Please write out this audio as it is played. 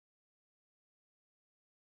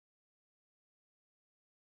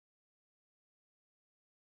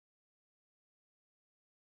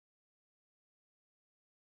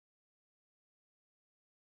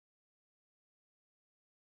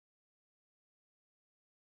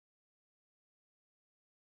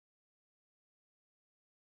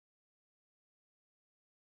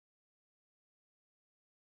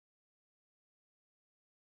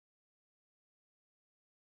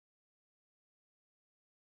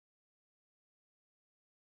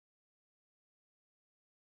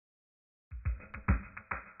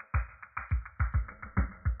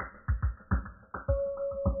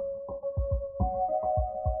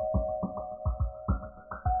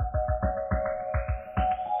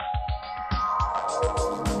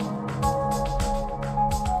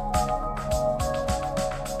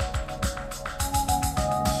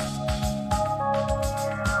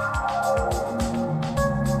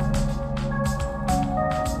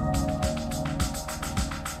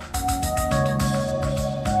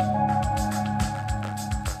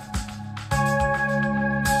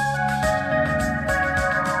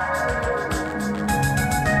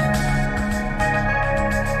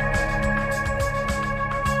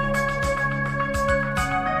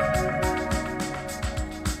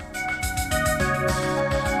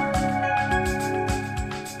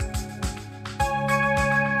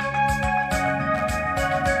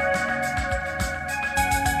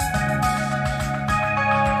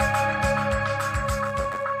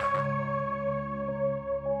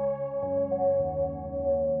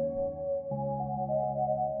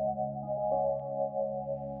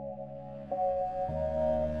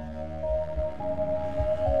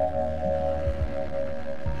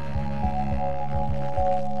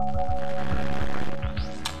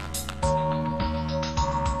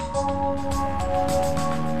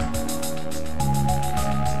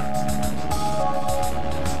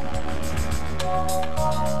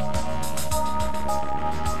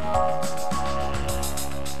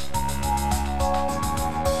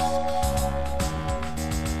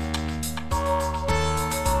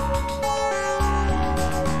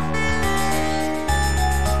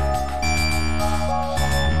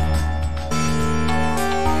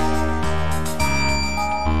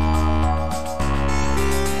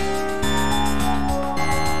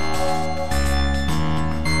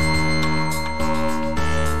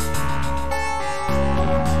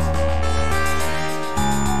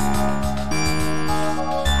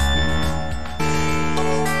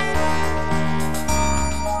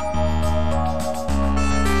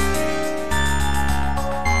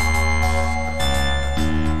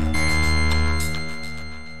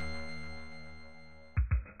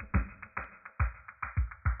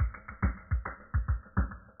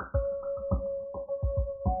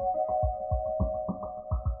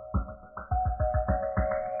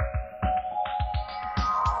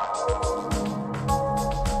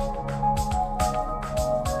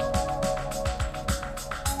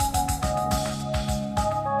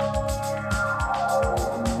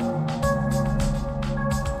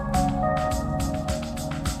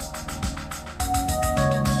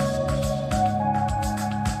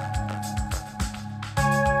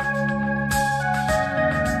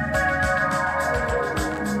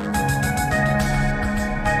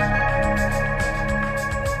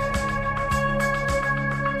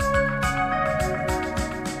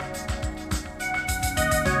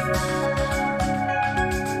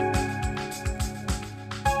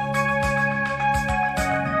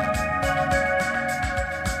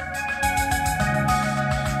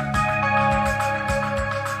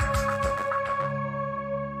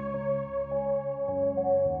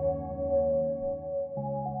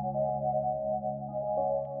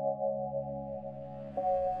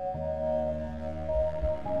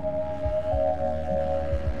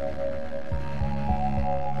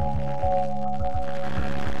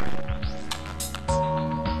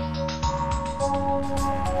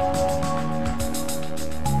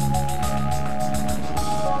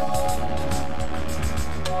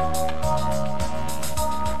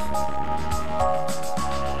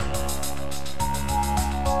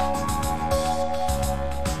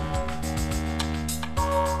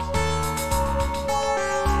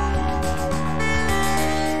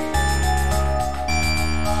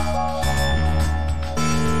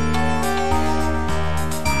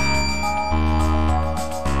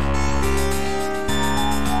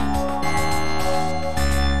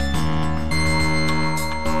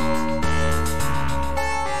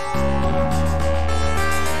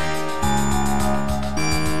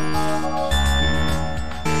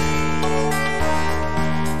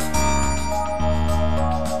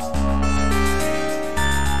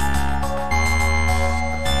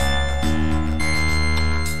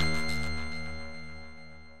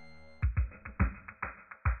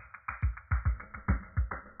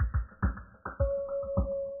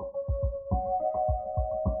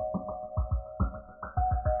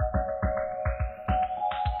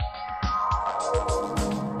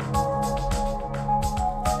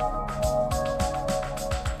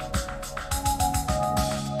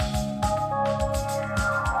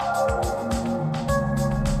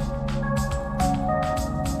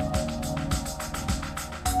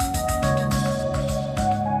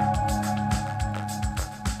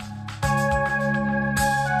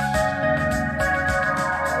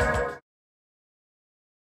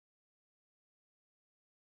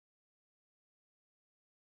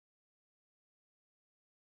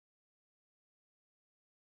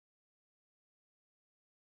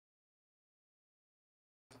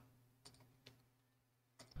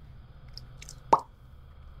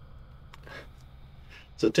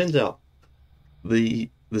So it turns out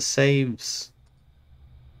the saves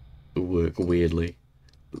work weirdly.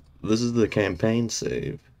 This is the campaign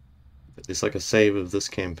save. It's like a save of this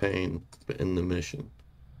campaign, but in the mission.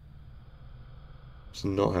 It's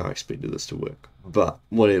not how I expected this to work. But,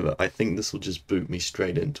 whatever, I think this will just boot me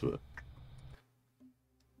straight into it.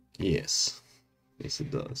 Yes. Yes,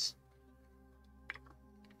 it does.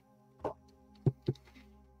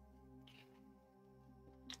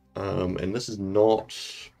 And this is not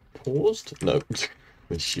paused? No.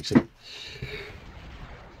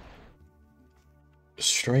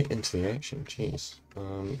 Straight into the action, jeez.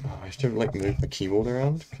 I have to like move the keyboard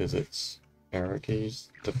around because it's arrow keys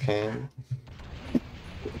to pan.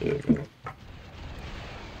 There we go.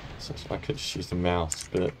 So I could just use the mouse,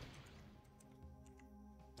 but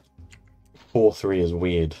 4-3 is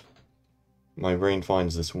weird. My brain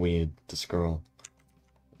finds this weird to scroll.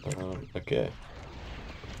 Okay.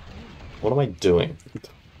 What am I doing?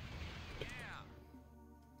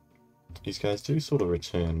 These guys do sort of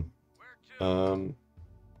return.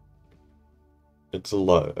 It's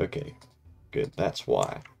low. Okay. Good. That's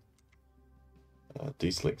why.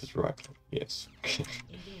 Deselect is right. Yes.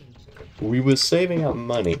 We were saving up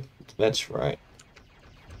money. That's right.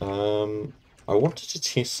 I wanted to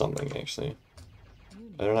test something, actually.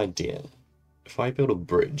 I had an idea. If I build a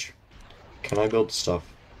bridge, can I build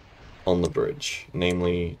stuff on the bridge?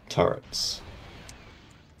 Namely, turrets.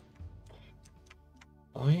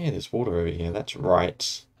 Oh yeah, there's water over here. That's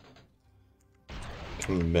right.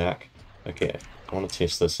 Coming back. Okay, I want to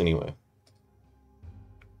test this anyway.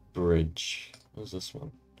 Bridge. What's this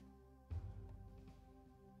one?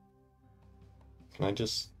 Can I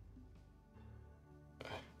just...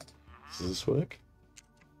 Does this work?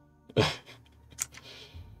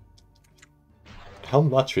 How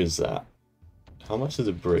much is that? How much is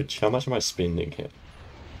a bridge? How much am I spending here?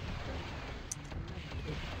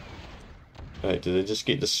 Wait, did it just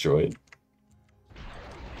get destroyed?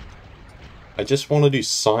 I just want to do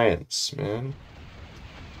science, man.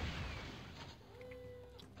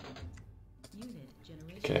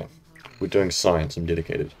 Okay, we're doing science, I'm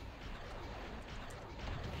dedicated.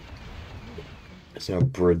 It's now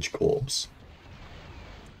Bridge Corps.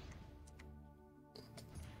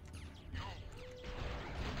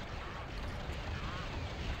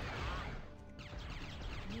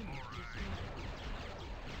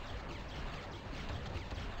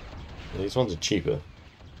 These ones are cheaper.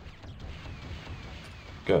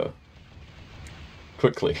 Go.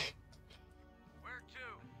 Quickly.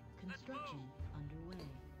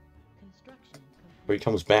 Where he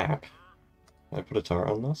comes back. Can I put a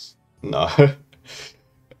turret on this? No.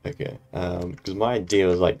 Okay. Because my idea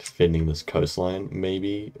was like defending this coastline,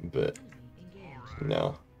 maybe, but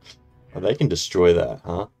no. Oh, they can destroy that,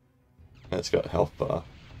 huh? That's got health bar.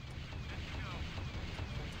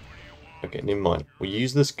 Okay, never mind. We'll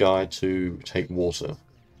use this guy to take water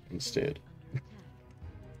instead.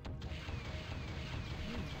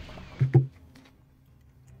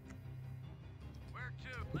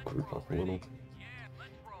 Group up a little.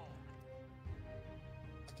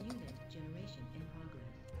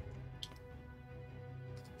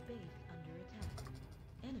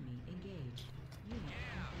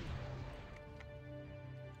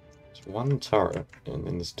 There's one turret, and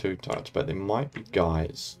then there's two turrets, but there might be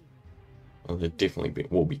guys. Oh, there definitely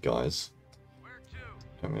will be guys.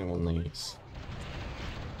 How many on these?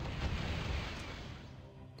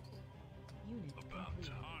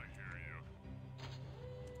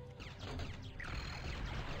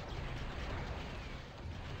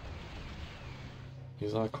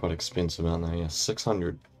 These are quite expensive, aren't they? Yeah,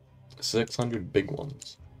 600. 600 big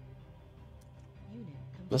ones.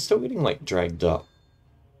 They're still getting, like, dragged up.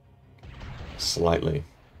 Slightly.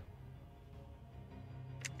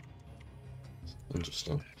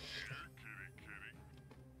 Interesting.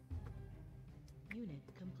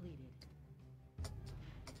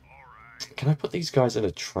 Can I put these guys in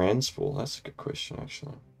a transport? That's a good question,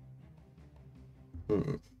 actually.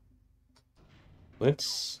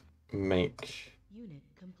 Let's make...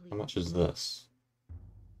 How much is this?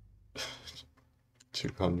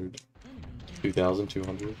 200.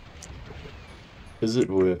 2,200. Is it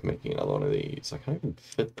worth making another one of these? I can't even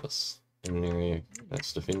fit this in an area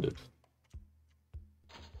that's defended.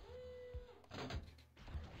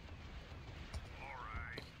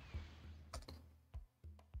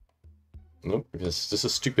 Nope, because there's a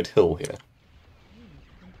stupid hill here.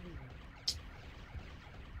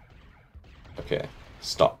 Okay,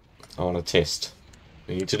 stop. I want to test.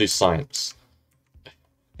 We need to do science.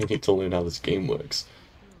 I need to learn how this game works.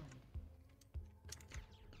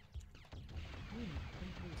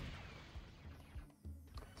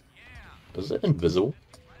 Is it invisible?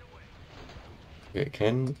 It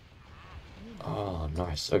can... Oh,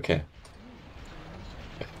 nice. Okay.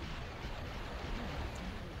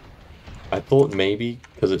 I thought maybe,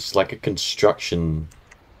 because it's like a construction...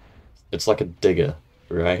 It's like a digger,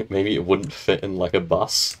 right? Maybe it wouldn't fit in like a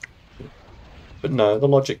bus. But no, the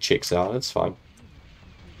logic checks out. It's fine.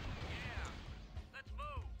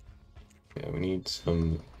 Yeah, we need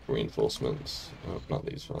some reinforcements. Oh, not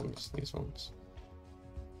these ones. These ones.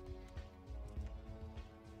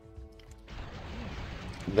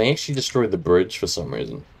 They actually destroyed the bridge for some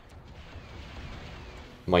reason.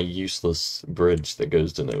 My useless bridge that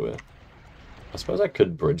goes to nowhere. I suppose I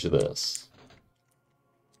could bridge this.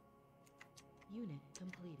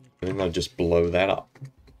 And then I'd just blow that up.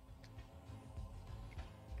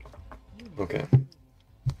 Okay.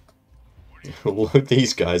 Load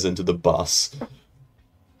these guys into the bus.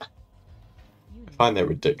 I find that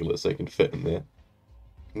ridiculous. They can fit in there.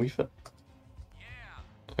 Can we fit?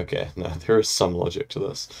 Okay, no, there is some logic to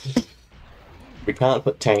this. We can't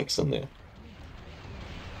put tanks in there.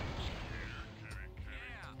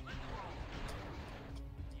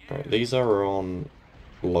 Alright, these are on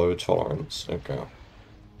low tolerance. Okay.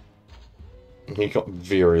 He got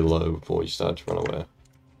very low before he started to run away.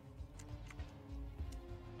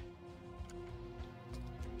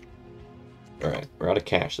 Alright, we're out of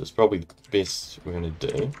cash. That's probably the best we're gonna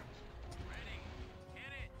do.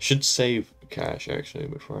 Should save cash, actually,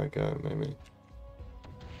 before I go, maybe.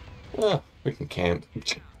 Ah, we can camp.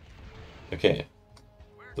 Okay.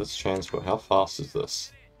 Let's transport. How fast is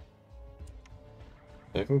this?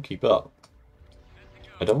 I can keep up.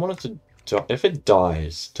 I don't want it to die. If it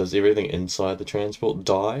dies, does everything inside the transport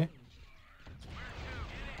die?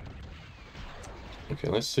 Okay,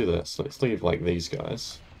 let's do this. Let's leave, like, these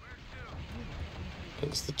guys.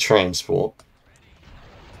 It's the transport.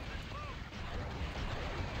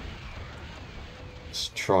 Let's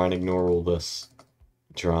try and ignore all this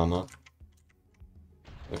drama.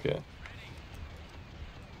 Okay.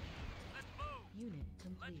 Unit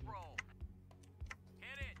completed.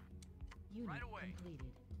 Unit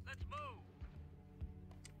completed. Let's move.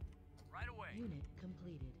 Right away. Unit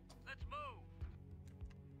completed. Let's move.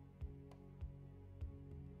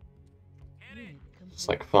 Hit Unit it. completed. It's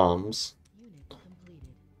like farms. Unit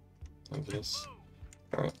completed. Like this. Move.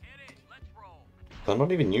 Alright. Hit it. Let's roll. They're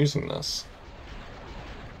not even using this.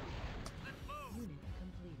 Let's move. Unit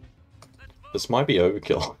completed. Let's move. This might be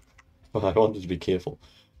overkill. But I wanted to be careful.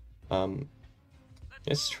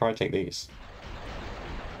 Let's try to take these.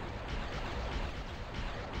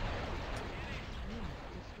 Unit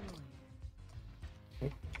destroyed.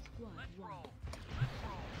 Squad Let's 1. roll. Let's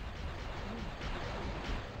roll.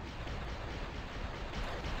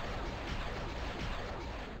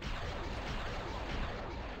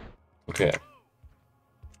 Okay.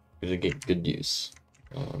 We did get good use.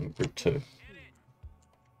 Group 2.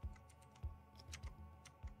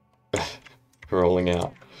 Rolling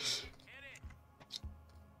out.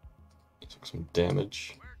 Took some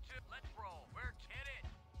damage. Where to? Let's roll. Where hit it?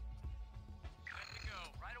 Good to go.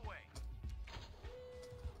 Right away.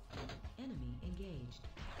 Enemy engaged.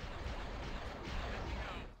 Good to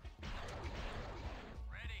go.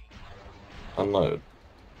 Ready. Unload.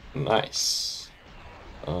 Nice.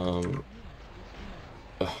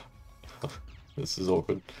 This is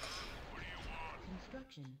awkward.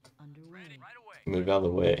 Construction underway. Right away. Move out of the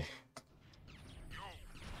way.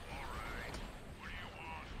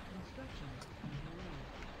 Construction underway.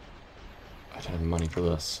 I don't have money for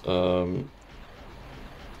this.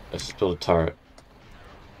 Let's just build a turret.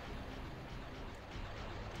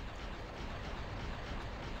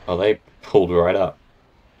 Oh, they pulled right up.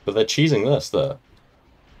 But they're cheesing this, though.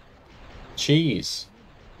 Cheese.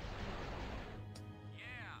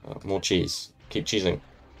 Yeah. More cheese. Keep cheesing.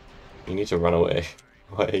 You need to run away.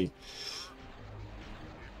 Wait.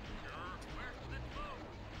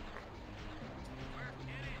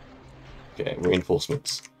 Okay,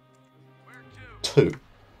 reinforcements. Where to?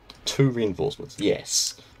 2 reinforcements.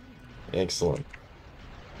 Yes. Excellent.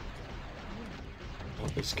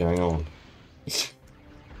 What is going on?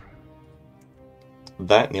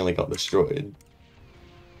 That nearly got destroyed.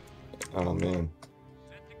 Oh man.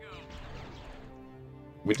 Set to go.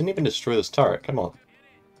 We didn't even destroy this turret. Come on. Hit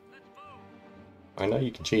it. Let's move. I know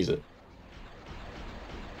you can cheese it.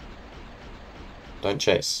 Don't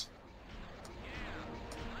chase.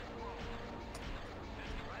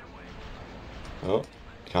 Right away. Oh,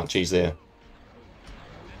 can't cheese there.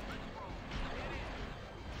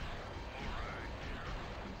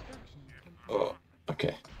 Construction complete. Oh,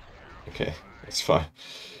 okay. Okay, that's fine.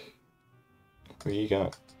 Where you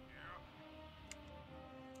going?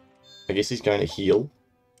 I guess he's going to heal.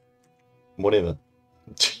 Whatever.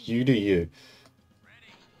 You do you.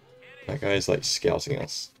 That guy's like scouting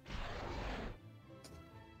us.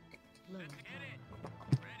 Low power.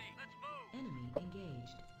 Ready? Let's move. Enemy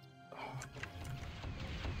engaged.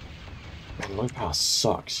 Man, low power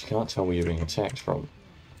sucks. You can't tell where you're being attacked from.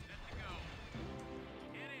 Set to go.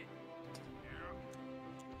 Hit it.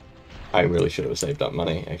 I really should have saved up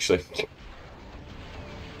money, actually.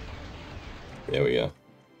 There we go.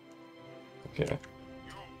 Okay.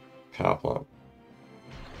 Power plant.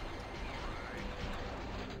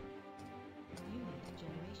 Unit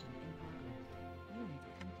generation in progress.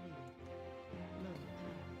 Unit completed. Low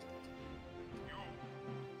power.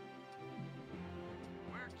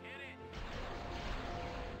 Where can it?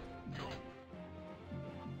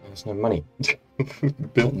 There's no money.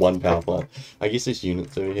 Built one power plant. I guess this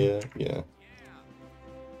unit's over here. Yeah. Yeah. Low power.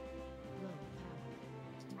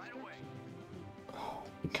 Right away.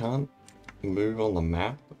 You can't move on the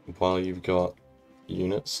map while you've got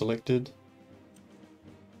units selected.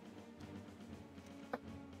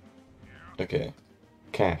 Okay.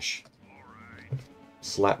 Cash.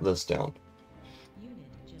 Slap this down. Unit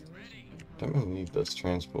generation in Don't progress. really need this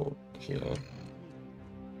transport here. Enemy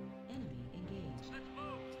engaged. Let's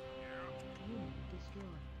move. Unit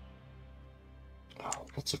destroyed. Oh,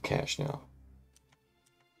 lots of cash now.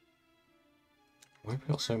 Why have we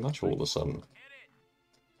got so much all of a sudden? Hit it.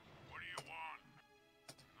 What do you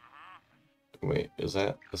want? Wait, is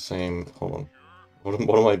that the same? Hold on.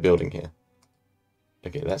 What am I building here?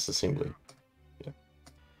 Okay, that's assembly. Unit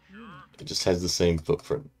It just has the same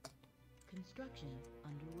footprint. construction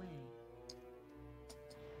underway.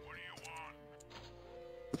 What do you want?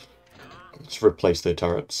 Let's replace their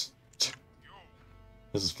turrets.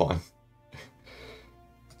 This is fine.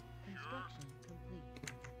 Construction complete.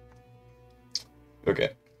 Okay.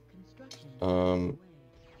 Construction Um, underway.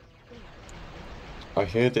 I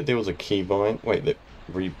heard that there was a keybind. Wait, they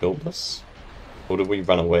rebuilt this? Or did we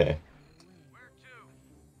run away? Where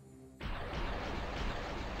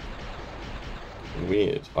to?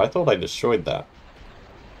 Weird. I thought I destroyed that.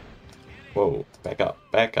 Whoa, back up,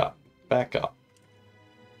 back up, back up.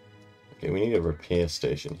 Okay, we need a repair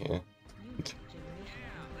station here. Unit generation.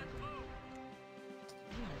 Yeah. Let's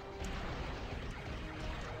move.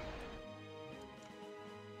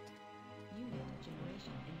 Unit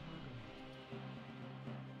generation in progress.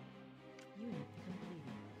 Unit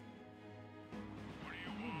completed. What do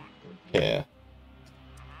you want? Yeah.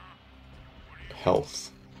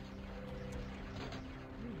 Health.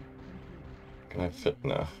 Unit completed. Can I fit?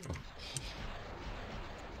 No.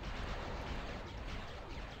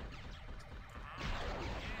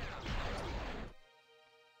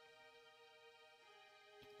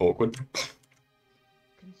 Awkward.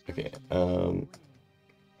 Okay, Construction underway.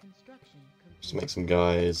 Construction just complete. make some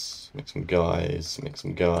guys, make some guys, make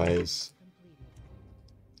some guys. Completed.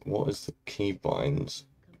 What is the keybind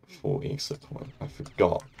Complete. for exit point? I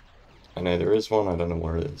forgot. I know there is one, I don't know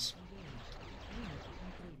where it is. Engaged. Unit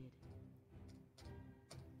completed.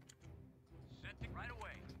 Set to right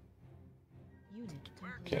away. Unit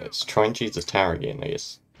Where completed. Okay, let's try and cheese the tower again, I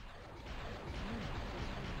guess.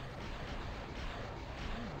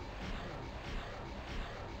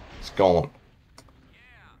 It's gone. Yeah.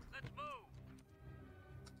 Let's move.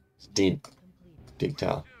 It's dead. Completed. Dead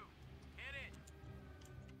tower. Hit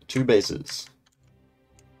it. 2 bases.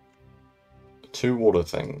 2 water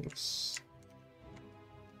things.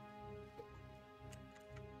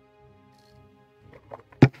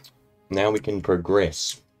 Now we can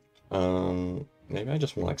progress. Maybe I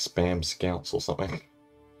just want like spam scouts or something.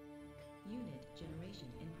 Unit generation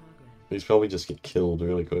in progress. These probably just get killed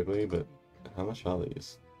really quickly, but how much are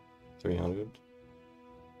these? 300?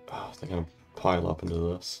 Oh, they're gonna pile up into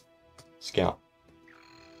this. Scout.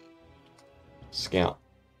 Scout.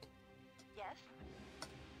 Yes.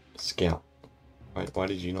 Scout. Why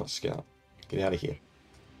did you not scout? Get out of here.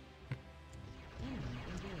 Enemy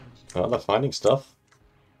engaged. Oh, they're finding stuff.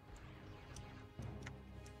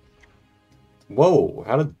 Whoa,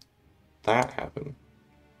 how did that happen?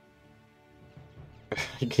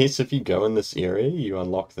 I guess if you go in this area, you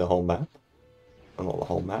unlock the whole map. Well, not the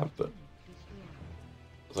whole map, but Destroyed.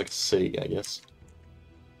 it's like a city, I guess.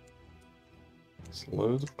 It's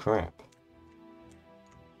loads of crap.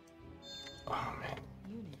 Oh, man.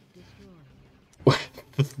 Unit destroyed.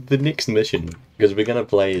 The next mission, because we're gonna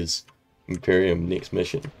play as Imperium next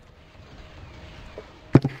mission.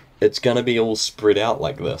 It's gonna be all spread out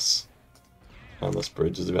like this. And this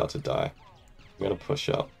bridge is about to die. I'm gonna push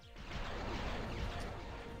up.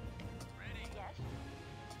 Yes.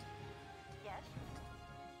 Yes.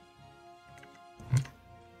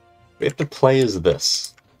 We have to play as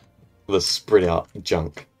this spread out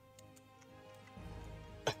junk.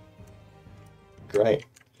 Great.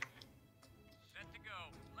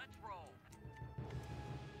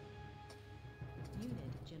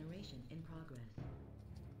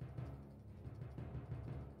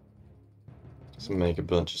 make a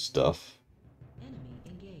bunch of stuff. Enemy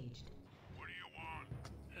engaged. What do you want?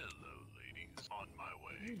 Hello, ladies. On my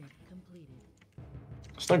way. Unit completed.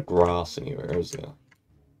 There's no grass anywhere, is there?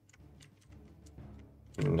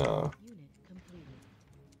 No, Unit completed.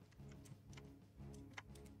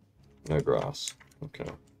 no grass. Okay.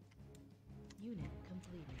 Unit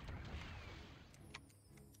completed.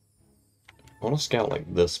 I want to scout like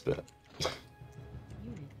this bit.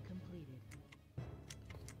 Unit completed.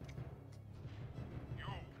 Yo,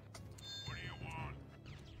 what do you want?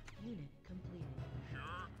 Unit completed.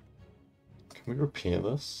 Sure. Can we repair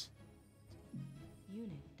this?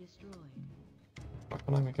 Unit destroyed. Why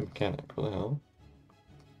can't I make a mechanic? What the hell?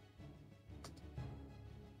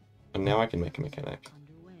 And now I can make a mechanic.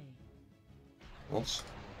 Underway. What?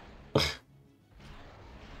 Unit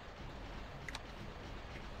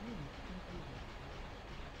completed.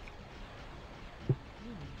 Unit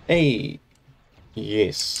Hey!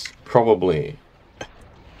 Yes, probably.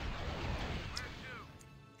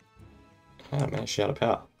 Ah, man, she out of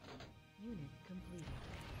power. unit completed.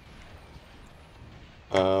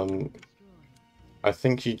 Um, Destroyed. I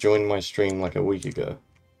think you joined my stream like a week ago.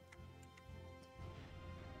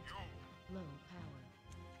 Yo, Low power.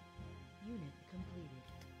 Unit completed.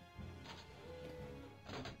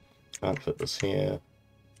 Can't fit this here.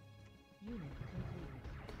 Unit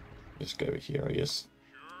completed. Just go over here, I guess.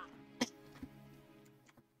 Unit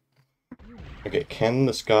Okay, can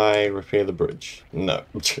this guy repair the bridge? No,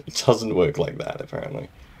 it doesn't work like that, apparently.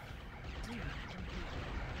 unit completed.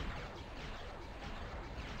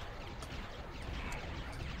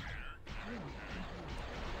 Unit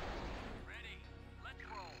completed. ready. Let's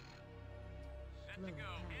roll. Set to Low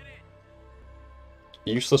go. Hit power.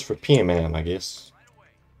 it. Useless repair man, I guess. Right away.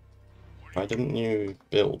 Why didn't you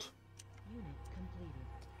build? Unit completed.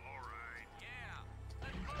 All right. Yeah.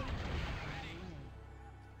 Let's go. Construction Ready.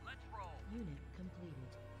 underway. Let's roll. Unit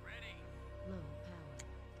completed. Ready. Low power.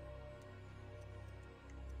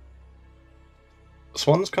 This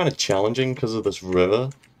one's kind of challenging because of this river.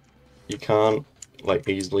 You can't, like,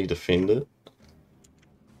 easily defend it.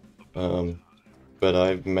 But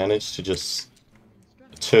I've managed to just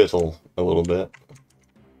Construction. turtle a little bit.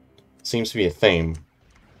 Seems to be a theme.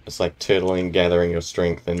 It's like turtling, gathering your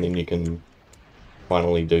strength, and then you can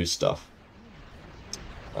finally do stuff.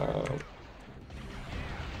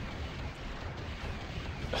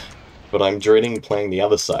 But I'm dreading playing the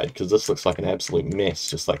other side, because this looks like an absolute mess,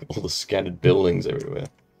 just like all the scattered buildings everywhere.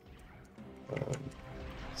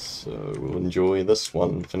 So we'll enjoy this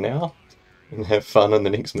one for now, and have fun on the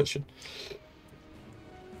next mission.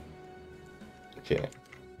 Okay.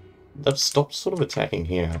 They've stopped sort of attacking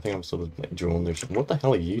here. I think I'm sort of like drawn their shit. What the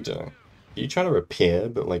hell are you doing? Are you trying to repair,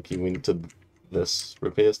 but like you went to this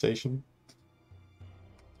repair station?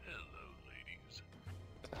 Hello, ladies.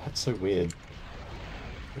 That's so weird.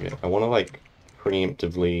 Okay, I want to like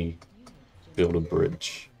preemptively build a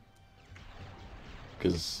bridge.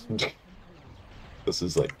 Because this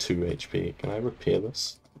is like 2 HP. Can I repair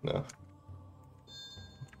this? No.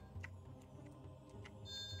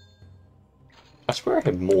 I swear I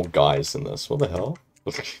had more guys than this. What the hell?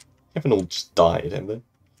 They haven't all just died, have they?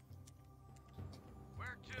 Where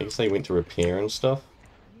I to? guess they went to repair and stuff.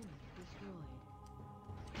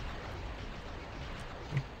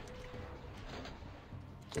 Unit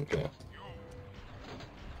destroyed. Okay. Yo,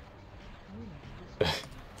 Unit destroyed.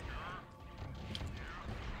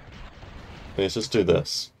 Let's just do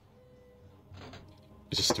this.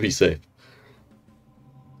 Just to be safe.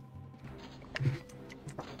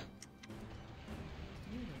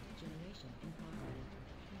 Unit generation in progress.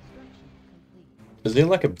 Construction complete. Is there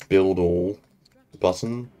like a build all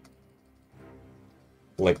button?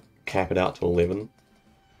 Like cap it out to 11?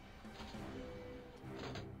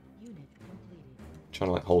 Unit completed. Trying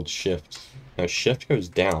to like hold shift. No, shift goes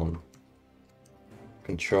down.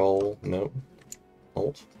 Control, nope.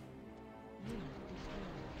 Alt? Unit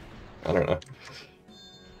destroyed. I don't know.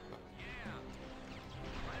 yeah.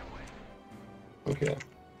 Right away. Okay.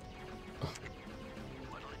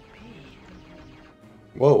 What'll it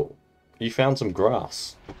be? Whoa. You found some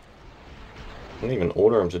grass. I didn't even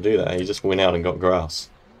order him to do that. He just went out and got grass.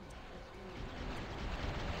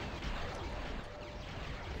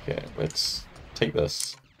 Okay, let's take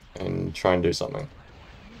this and try and do something.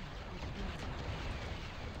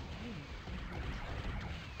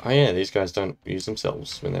 Oh yeah, these guys don't use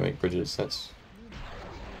themselves when they make bridges. That's...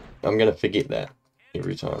 I'm gonna forget that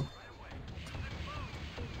every time.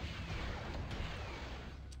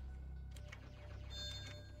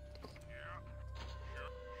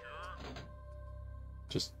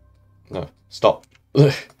 Just... no, stop.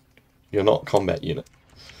 You're not combat unit.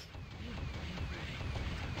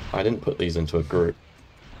 I didn't put these into a group.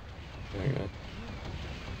 There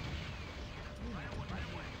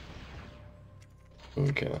we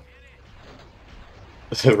go. Okay.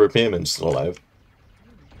 The repairman's still alive.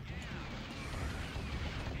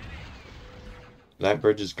 That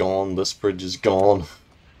bridge is gone, this bridge is gone.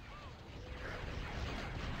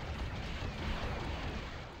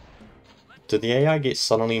 Did the AI get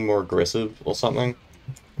suddenly more aggressive or something?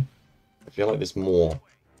 I feel like there's more.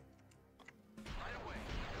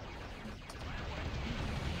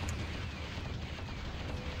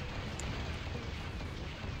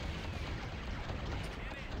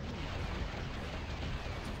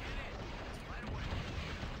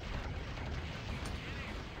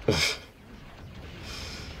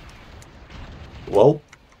 Well,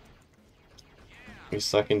 at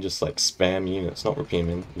least I can just like spam units, not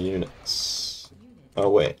repairmen, units. Oh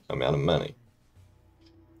wait, I'm out of money.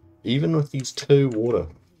 Even with these 2 water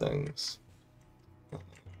things. Unit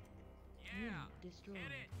destroyed.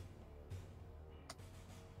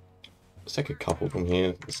 Let's take a couple from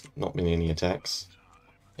here. There's not been any attacks.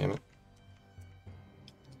 Damn it.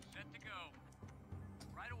 Set to go.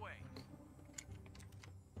 Right away.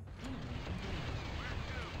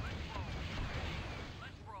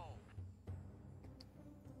 Let's roll.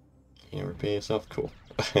 Yeah, repair yourself, cool.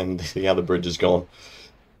 And the other bridge is gone.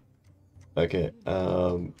 Okay,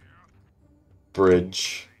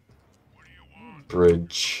 bridge.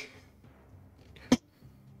 Bridge.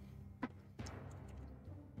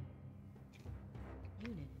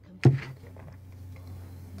 Unit complete.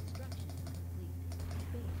 Construction complete. Base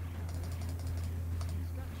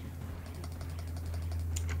Construction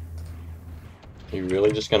complete. You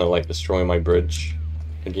really just gonna like destroy my bridge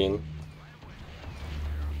again?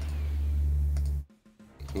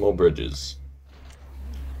 More bridges.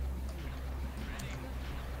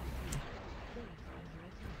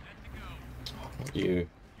 You.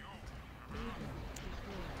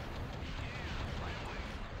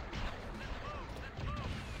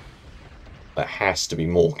 There has to be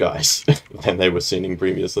more guys than they were sending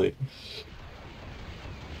previously.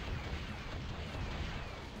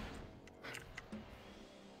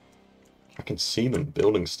 I can see them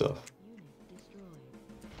building stuff. Unit destroyed.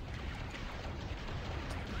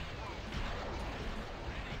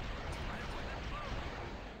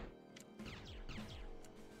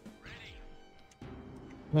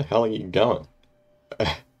 Where the hell are you going? Where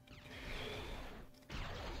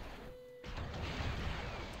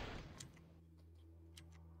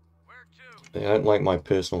to? They don't like my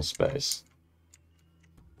personal space.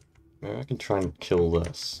 Maybe I can try and kill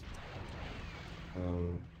this.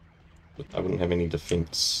 But I wouldn't have any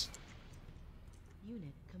defense.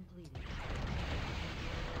 Unit completed.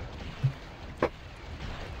 Where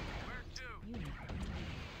to? Unit completed.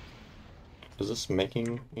 Is this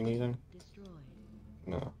making anything? Destroyed.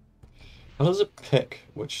 No. How does it pick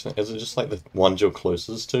which thing? Is it just like the ones you're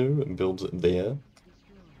closest to and builds it there?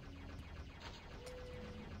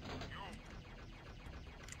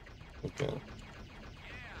 Destroyed. Okay.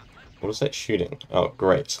 What is that shooting? Oh,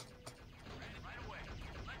 great. Right away.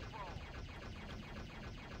 Let's roll.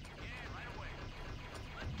 Yeah, right away.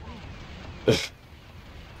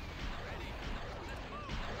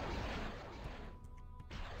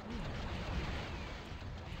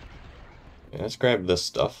 Yeah, let's grab this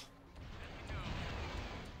stuff.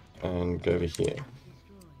 And go over here. Destroyed.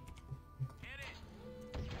 Hit it.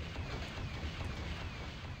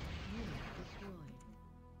 Unit destroyed.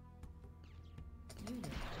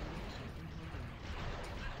 Unit generation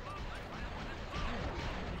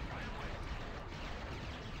incomplete.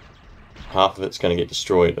 Half of it's going to get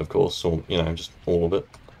destroyed, of course, or, you know, just all of it.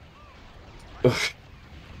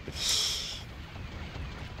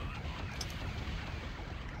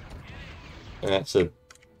 And that's a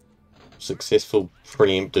successful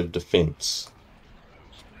preemptive defense.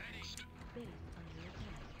 Base under attack.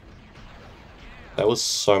 That was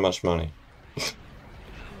so much money.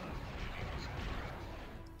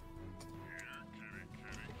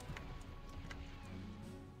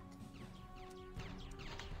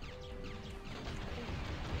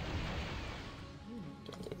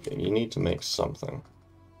 Okay, you need to make something.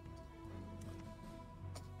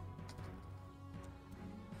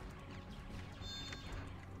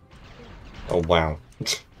 Oh wow.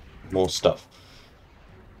 More stuff.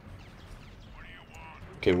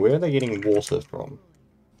 Okay, where are they getting water from?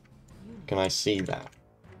 Can I see that?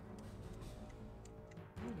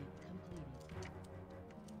 Unit completed.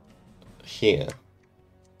 Here.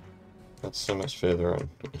 That's so much further in.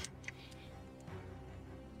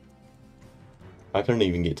 I couldn't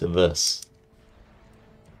even get to this.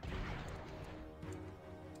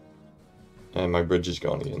 And my bridge is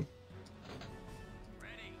gone again.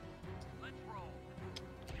 Ready.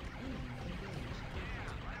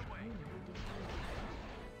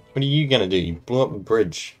 What are you gonna do? You blew up the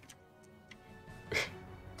bridge.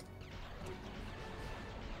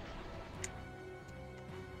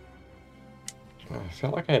 I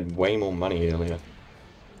felt like I had way more money earlier.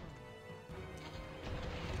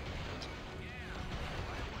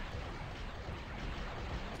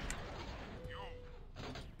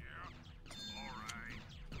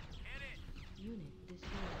 Unit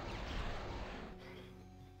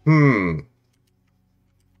destroyed.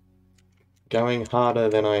 Going harder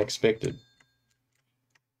than I expected.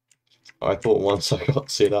 I thought once I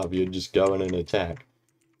got set up, you'd just go in and attack.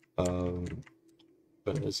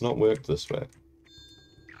 But it's not worked this way.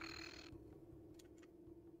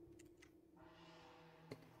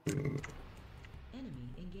 Enemy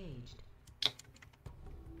engaged.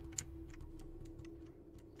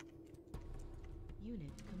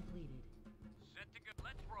 Unit completed. Set to go.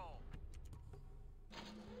 Let's roll.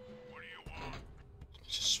 What do you want?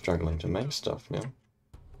 Just struggling to make stuff now.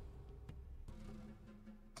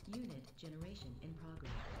 Unit generation in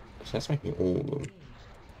progress. So that's making all of them. Engaged.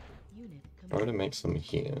 Unit I would have made some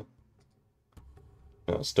here.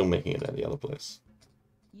 No, it's still making it at the other place.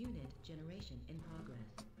 Unit generation in progress.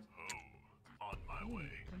 On my way.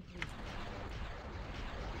 Unit complete.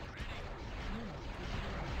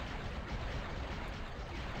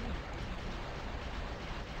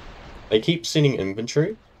 They keep sending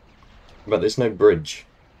inventory, but there's no bridge.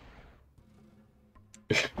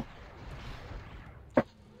 Let's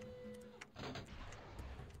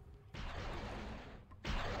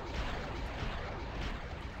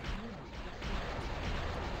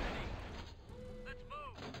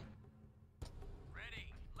move. Ready.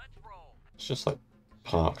 Let's roll. It's just like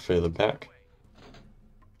parked further back.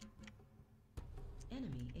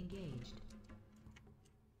 Enemy engaged.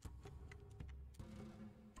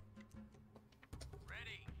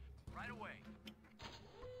 Ready. Right away.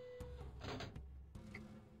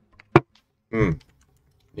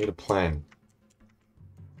 Need a plan.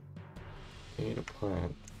 Need a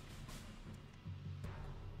plan.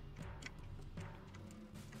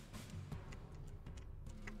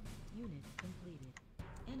 Unit completed.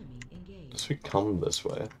 Enemy engaged. Unless we come this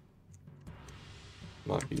way.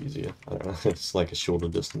 Might be easier. I don't know. It's like a shorter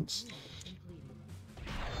distance. Unit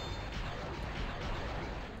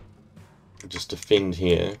completed. Just defend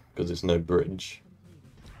here, because there's no bridge.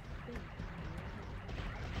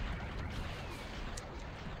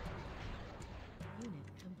 Unit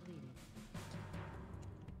completed.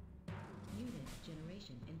 Unit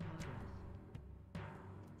generation in progress.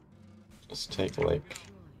 Let's take like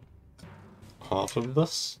Destroyed. half of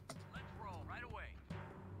this. Let's roll. Right away.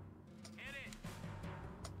 Hit it.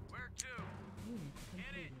 Where to? Unit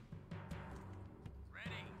completed.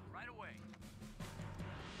 Ready. Right away.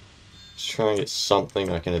 Just try and get something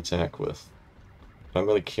I can attack with. I don't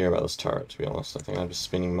really care about this turret, to be honest. I think I'm just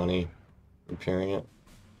spending money repairing it.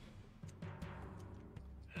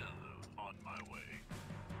 On my way.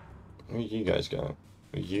 Where are you guys going?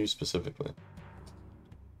 Where are you specifically?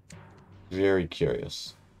 Very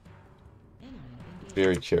curious. Enemy engaged.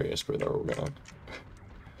 Very curious where they're all going. Unit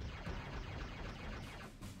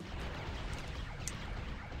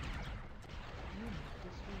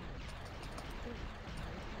destroyed.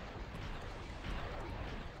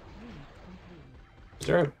 Unit completed. Is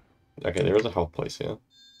there a... Okay, there is a health place here.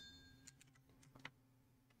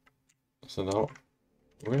 So now...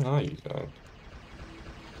 Where are you going?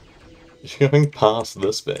 You're going past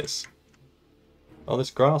this base. Oh,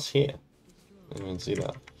 there's grass here. I didn't even see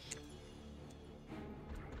that.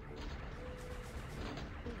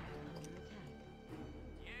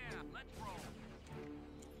 Yeah. Let's roll.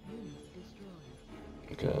 Unit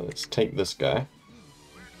destroyed. Okay, let's take this guy.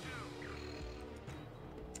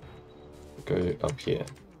 Go up here.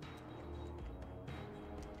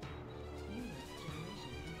 Unit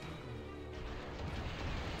generation in progress.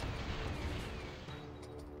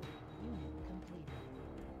 Unit completed.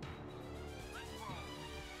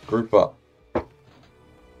 Group up. Unit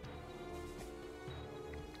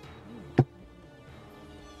completed.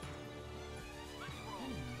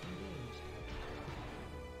 Enemy engaged.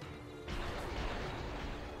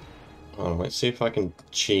 Oh, let's see if I can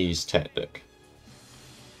cheese tactic.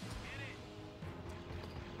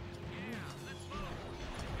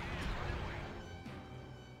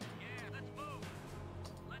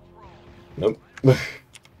 Nope. Right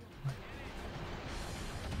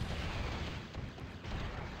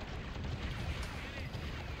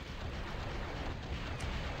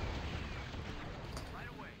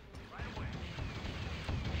away. Right away.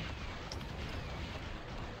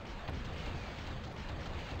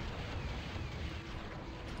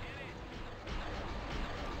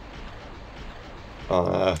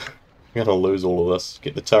 Uh, I'm gonna lose all of this.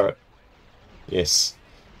 Get the turret. Yes.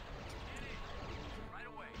 Right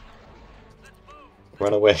away. Let's move.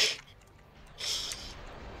 Run away.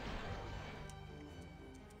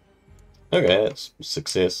 Okay, that's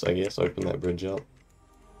success, I guess. Open that bridge up.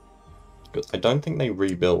 'Cause I don't think they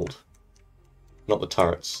rebuild. Not the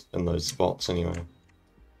turrets in those spots, anyway.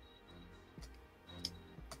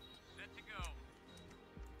 Set to go.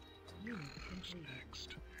 Unit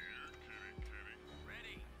completed.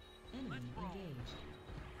 Ready. Enemy engaged.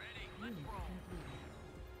 Ready. Let's Unit roll. completed.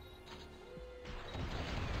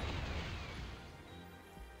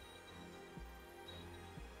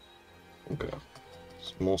 Okay.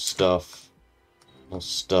 Some more stuff. More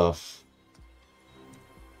stuff.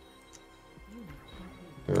 Unit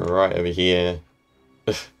completed. Right over here.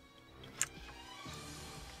 Unit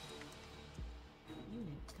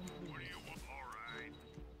completed. Alright.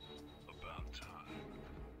 About time.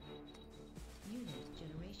 Unit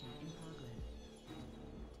generation in progress.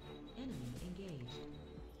 Enemy engaged.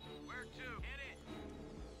 Where to? Hit it.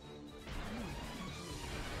 Unit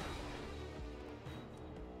complete.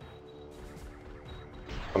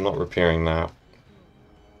 I'm not repairing that.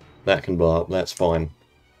 That can blow up, that's fine.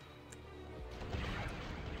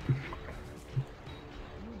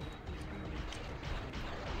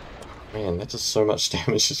 Man, that does so much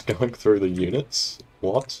damage just going through the units.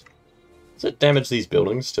 What? Does it damage these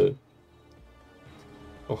buildings too?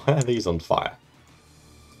 Why are these on fire?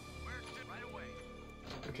 Where to? Right away.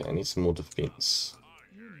 Okay, I need some more defense.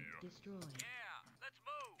 Unit destroyed. Yeah. Let's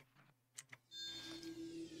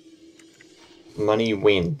move. Money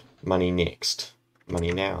when? Money next.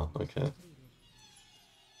 Money now, okay. Completed.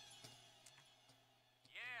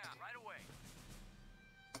 Yeah. Right away.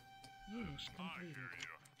 Unit completed.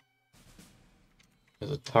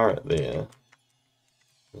 There's a turret there.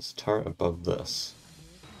 There's a turret above this.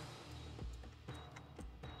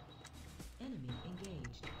 Enemy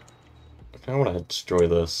engaged. I kinda wanna destroy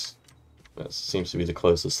this. That seems to be the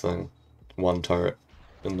closest thing. One turret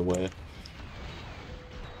in the way.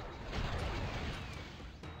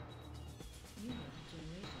 Unit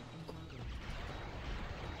generation in progress.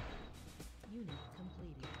 Unit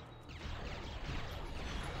completed.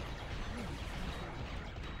 Unit completed.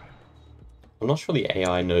 I'm not sure the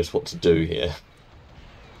AI knows what to do here.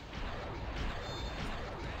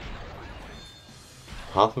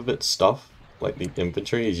 Half of its stuff, like the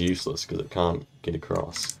infantry, is useless because it can't get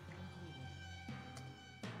across.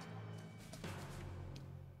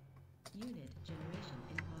 Completed. Unit generation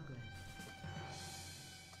in progress.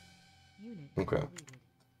 Unit Okay. completed.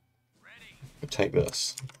 Ready. Take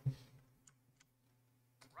this.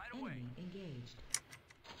 Right away. Enemy engaged.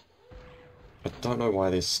 I don't know why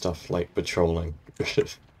there's stuff like patrolling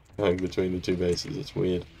going between the two bases. It's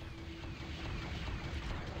weird.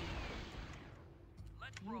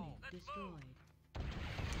 Let's Unit roll. Let's move. destroyed.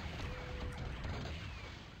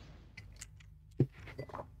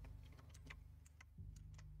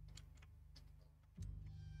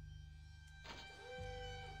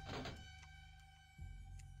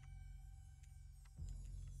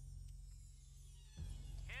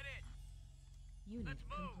 Hit it. Unit Let's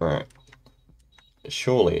move. complete. Alright.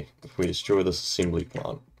 Surely, if we destroy this assembly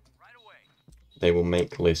plant, Right away. they will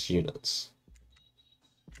make less units.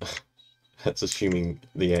 That's assuming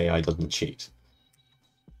the AI doesn't cheat.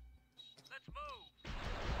 Let's move.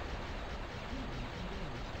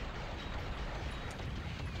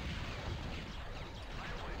 Right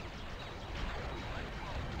away.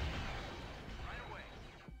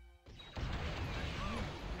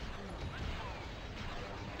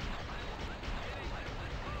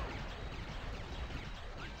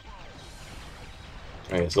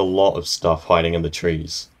 Okay, there's a lot of stuff hiding in the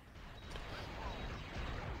trees.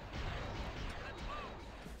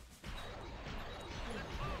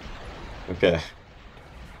 Okay.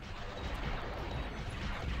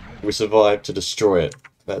 We survived to destroy it.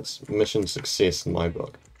 That's mission success in my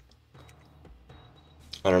book.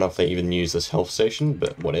 I don't know if they even use this health station,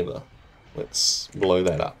 but whatever. Let's blow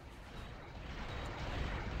that up.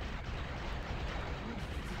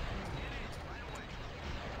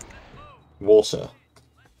 Water.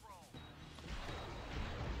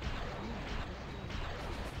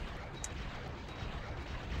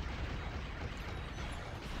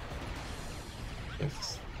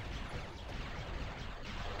 If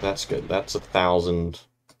that's good. That's 1,000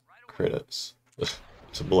 credits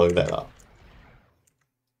to blow that up.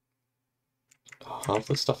 Half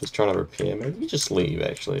the stuff is trying to repair. Maybe we just leave,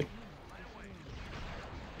 actually.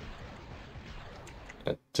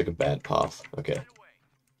 That took a bad path. Okay.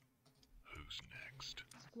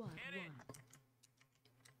 Squad 1.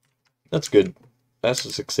 That's good. That's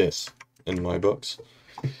a success in my books.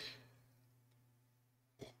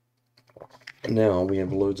 Now we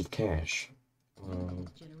have loads of cash.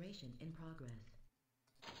 Unit generation in progress.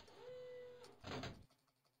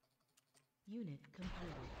 Unit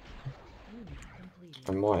completed. Unit completed.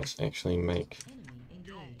 I might actually make Enemy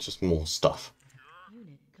engaged. just more stuff.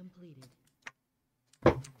 Unit completed.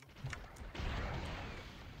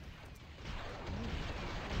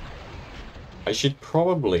 I should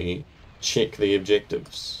probably check the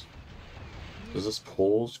objectives. Does this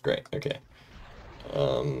pause? Great, okay.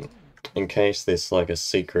 In case there's like a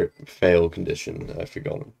secret fail condition that I've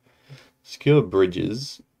forgotten. Secure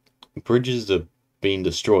bridges. Bridges are being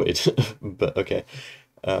destroyed, but okay.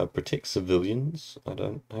 Protect civilians. I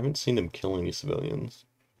haven't seen them kill any civilians.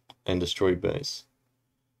 And destroy base.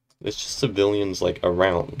 There's just civilians like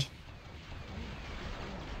around.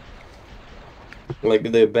 Like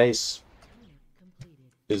their base Unit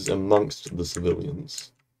completed. is amongst the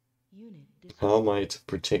civilians. Unit How am I to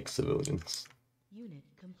protect civilians? Unit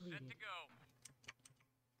completed. Set to go.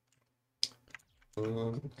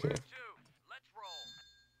 Okay. Where to? Let's roll.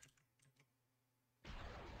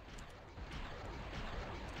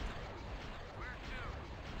 Where to?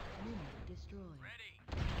 Unit destroyed. Ready.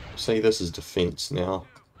 Say this is defense now.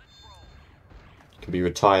 Let's roll. Can be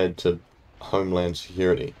retired to Homeland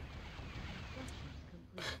Security. Construction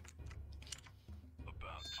complete.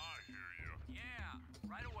 About. I hear you.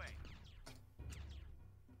 Yeah. Right away.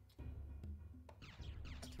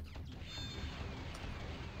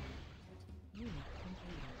 Unit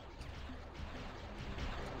completed.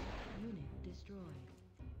 Unit destroyed.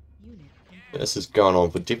 Unit complete. This has gone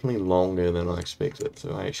on for definitely longer than I expected,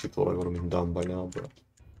 so I actually thought I would have been done by now, but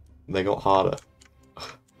they got harder.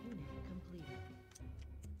 Unit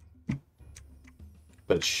completed.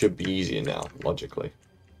 But it should be easier now, logically.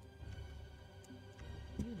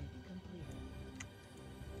 Unit completed.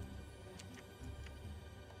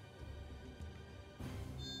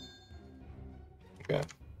 Okay.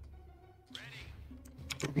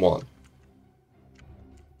 One.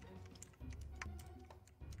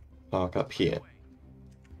 Park up here.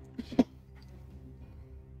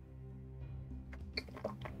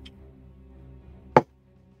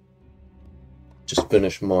 Just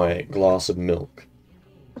finished my glass of milk.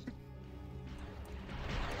 Engaged.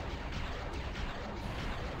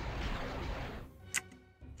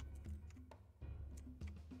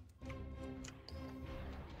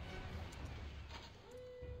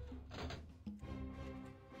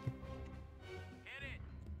 Hit it.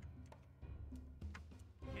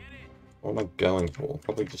 Hit it. What am I going for?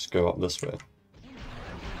 Probably just go up this way.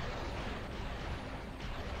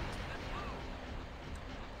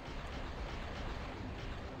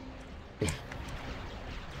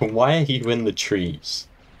 Why are you in the trees?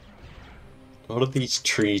 What are these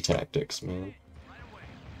tree tactics, man? Right away.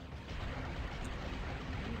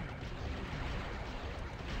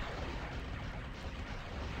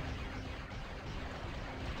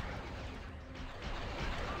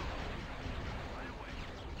 Right away.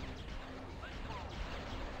 Let's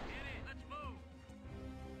roll. Hit it. Let's move.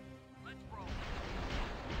 Let's roll. Let's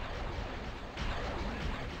move.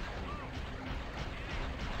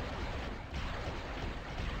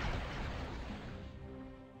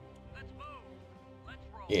 Let's roll.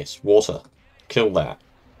 Yes, water. Kill that.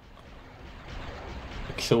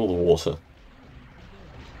 Kill the water.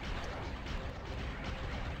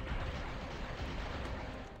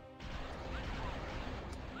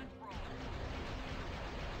 Let's roll.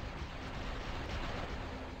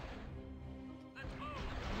 Let's move.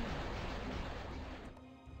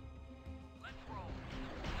 Let's roll. Hit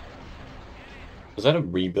it. Is that a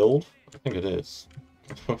rebuild? I think it is.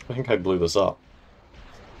 I think I blew this up.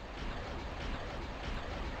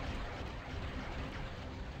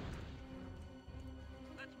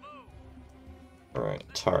 Let's move. Alright,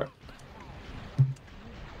 turret.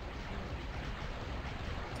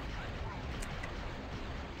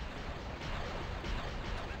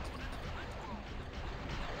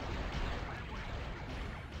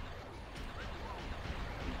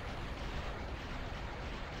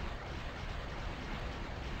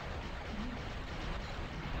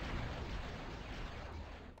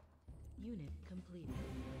 Unit completed.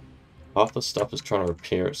 Half the stuff is trying to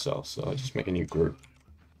repair itself, so I just make a new group.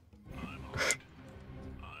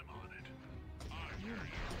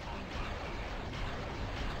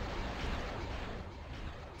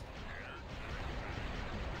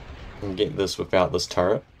 And get this without this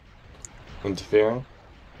turret interfering.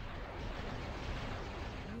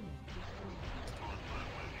 Unit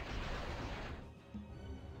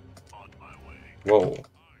destroyed. Whoa.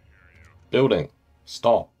 Building.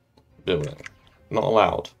 Stop. Building. Not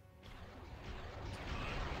allowed.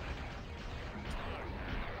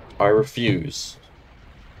 I refuse.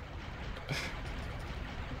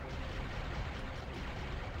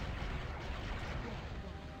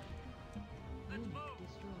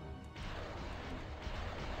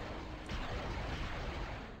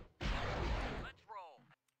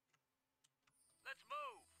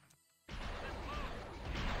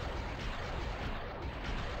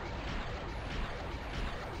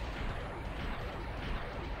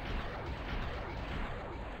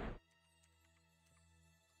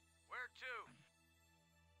 to?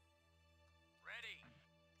 Ready.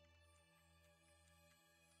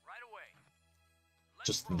 Right away. Let's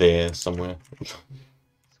Just roll. there somewhere.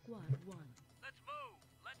 Squad 1. Let's move.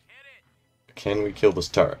 Let's hit it. Can we kill this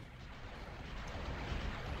turret?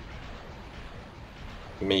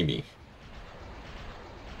 Maybe.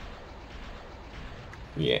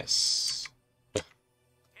 Yes. Hit it.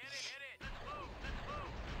 Let's move. Let's move.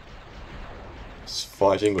 It's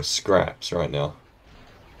fighting with scraps right now.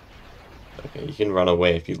 Okay, you can run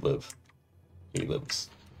away if you live. He lives.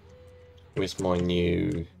 Where's my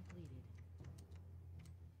new Completed.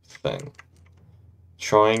 thing?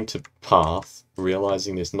 Trying to path,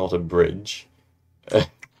 realizing there's not a bridge.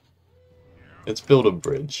 Let's build a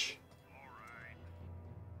bridge.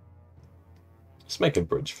 Let's make a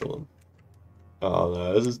bridge for them. Oh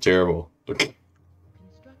no, this is terrible. Construction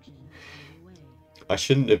underway. I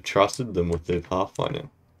shouldn't have trusted them with their pathfinding.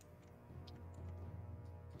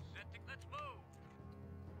 Let's move.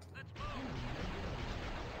 Let's move.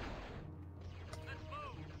 Let's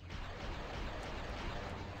move.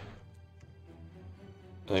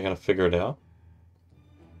 Are they gonna figure it out?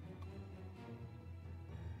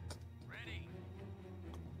 Ready.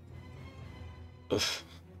 Ugh.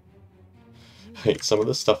 Wait, some of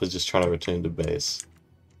this stuff is just trying to return to base.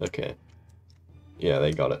 Okay. Yeah,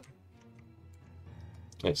 they got it.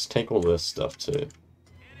 Let's take all this stuff too.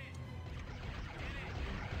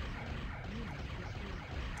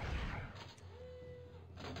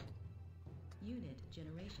 Unit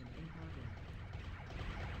generation in progress.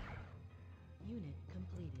 Unit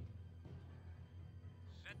completed.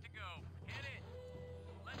 Set to go. Hit it.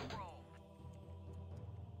 Let's roll.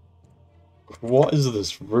 What is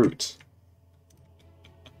this route?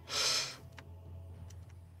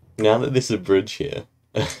 Now that there's a bridge here,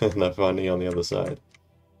 and I'm finding on the other side.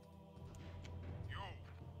 Yo.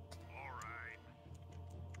 All right.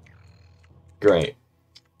 Great.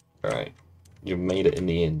 Alright. You made it in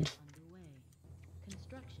the end. Underway.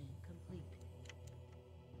 Construction complete.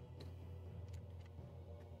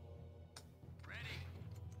 Ready.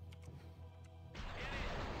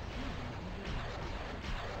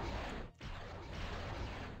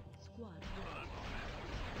 Squad 1.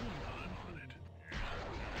 Unit completed.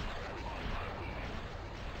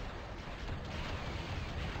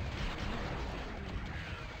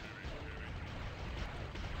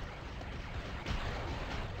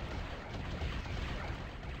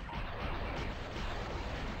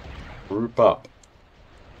 Group up.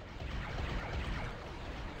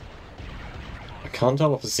 I can't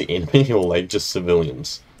tell if it's the enemy or like just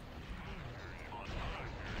civilians.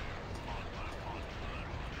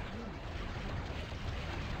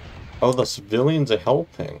 Oh, the civilians are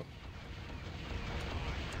helping.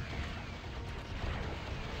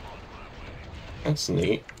 That's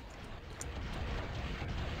neat.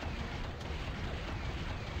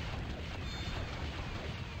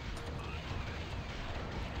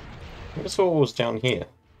 That's what was down here.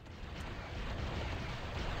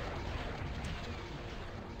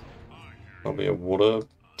 Probably a water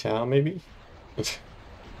tower, maybe? Mission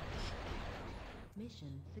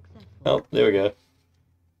successful. Oh, there we go.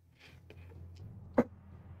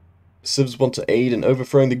 Civs want to aid in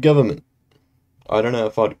overthrowing the government. I don't know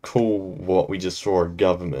if I'd call what we just saw a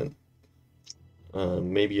government.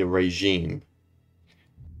 Maybe a regime.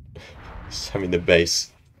 Just having the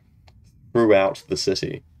base throughout the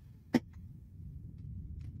city.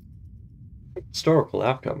 Historical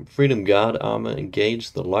outcome. Freedom Guard armor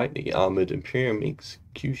engaged the lightly armored Imperium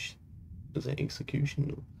execution. Is that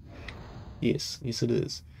execution? Yes it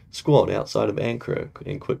is. Squad outside of Ankara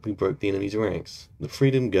and quickly broke the enemy's ranks. The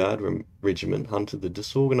Freedom Guard regiment hunted the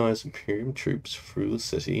disorganized Imperium troops through the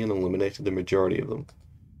city and eliminated the majority of them.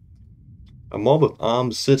 A mob of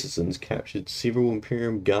armed citizens captured several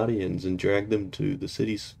Imperium Guardians and dragged them to the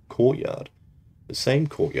city's courtyard. The same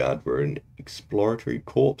courtyard where an exploratory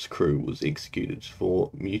corps crew was executed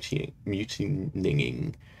for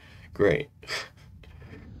mutinying. Great.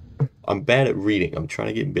 I'm bad at reading. I'm trying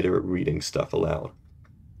to get better at reading stuff aloud.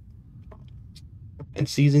 And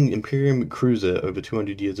seizing Imperium cruiser over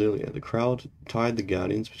 200 years earlier, the crowd tied the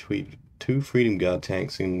Guardians between two Freedom Guard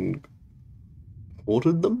tanks and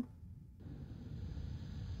quartered them?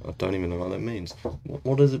 I don't even know what that means.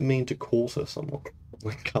 What does it mean to quarter someone?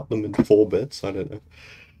 Like cut them into 4 bits? I don't know.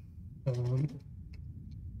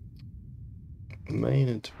 Main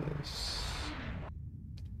interface.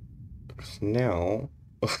 Now...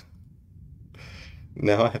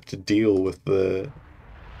 now I have to deal with the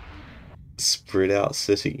spread out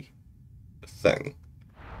city thing.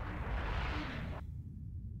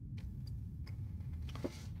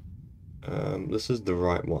 This is the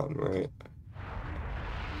right one, right?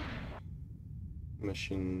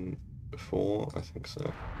 Mission 4, I think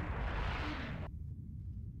so.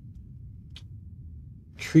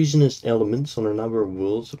 Treasonous elements on a number of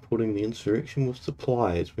worlds supporting the insurrection with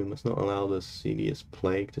supplies. We must not allow this serious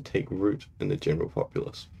plague to take root in the general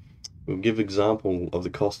populace. We'll give example of the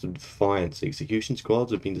cost of defiance. Execution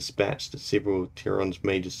squads have been dispatched to several of Terran's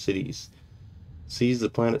major cities. Seize the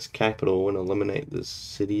planet's capital and eliminate the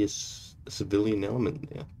city's civilian element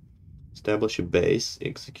there. Establish a base,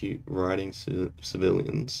 execute rioting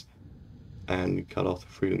civilians, and cut off the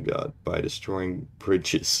Freedom Guard by destroying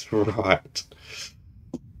bridges. Right.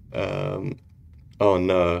 Oh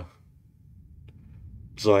no.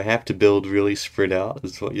 So I have to build really spread out,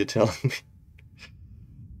 is what you're telling me?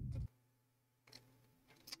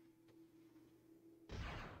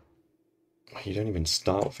 You don't even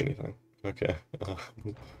start with anything. Okay.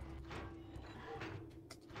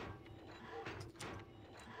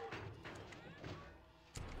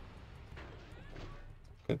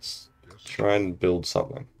 Let's try and build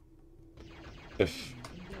something. If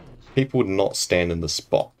people would not stand in the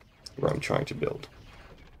spot where I'm trying to build.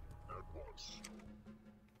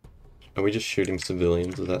 Are we just shooting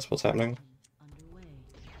civilians if that's what's happening? Underway.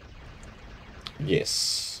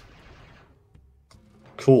 Yes.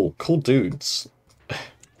 Cool. Cool dudes.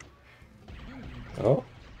 Oh.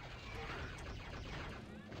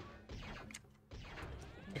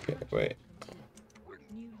 Okay, wait.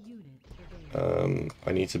 New unit surveyed.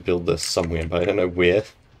 I need to build this somewhere, but I don't know where.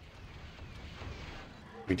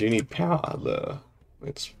 We do need power, though.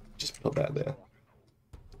 Let's just put that there.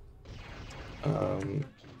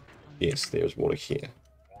 Yes, there's water here.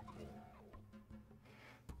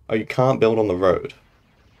 Oh, you can't build on the road.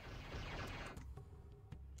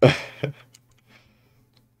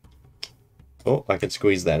 Oh, I can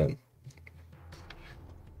squeeze that in.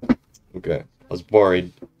 Okay, I was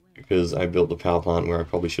worried because I built the power plant where I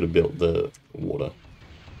probably should have built the water.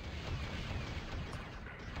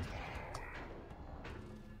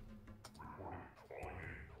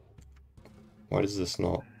 Why does this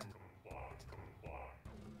not...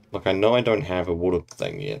 Look, I know I don't have a water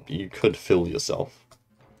thing yet, but you could fill yourself.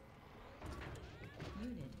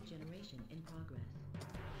 Unit generation in progress.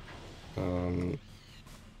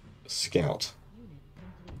 Scout. Unit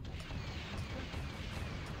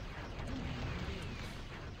complete.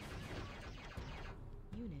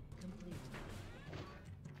 Unit complete.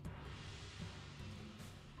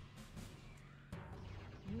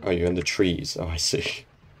 Oh, you're in the trees. Oh, I see.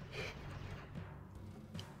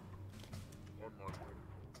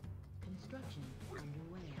 Construction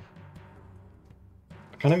underway.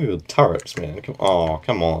 I can't even build turrets, man. Oh,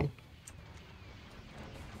 come on.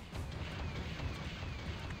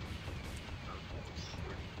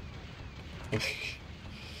 Unit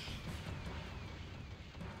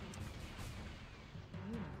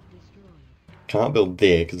destroyed. Can't build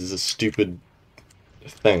there because there's a stupid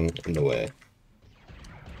thing in the way.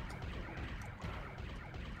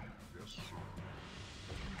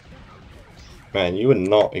 Man, you were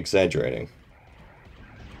not exaggerating.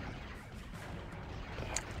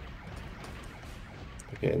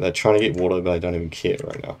 Okay, they're trying to get water, but I don't even care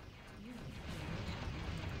right now.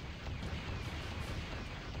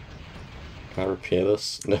 Can I repair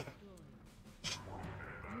this? No. Unit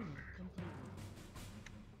completed.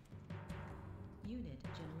 Unit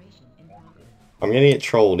generation in progress. I'm gonna get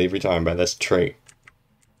trolled every time by this tree.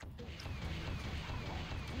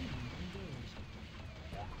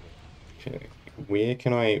 Engaged. Okay, where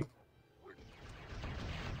can I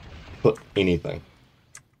put anything?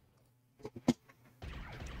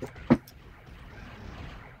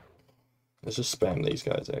 Let's just spam these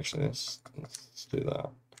guys, actually. Let's do that.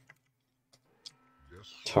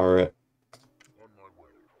 Turret.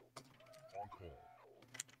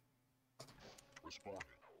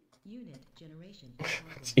 Unit generation in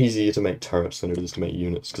progress. It's easier to make turrets than it is to make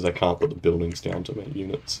units, because I can't put the buildings down to make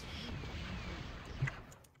units.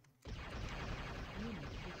 Unit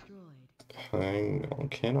destroyed. Hang on,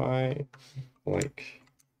 can I, like,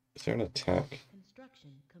 is there an attack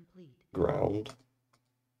Construction complete. ground?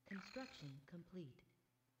 Construction complete.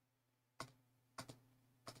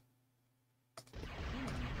 Enemy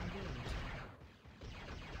engaged.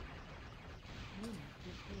 Unit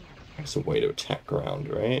destroyed. There's a way to attack ground,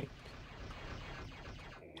 right?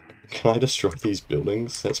 Can I destroy these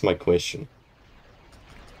buildings? That's my question.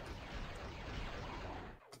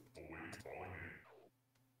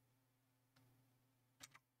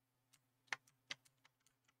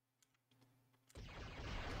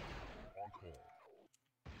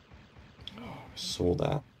 Oh, I saw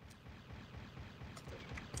that.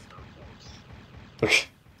 Okay.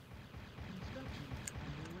 Construction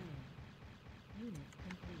underway. Unit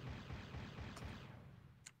completed.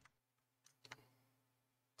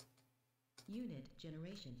 Unit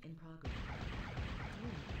generation in progress.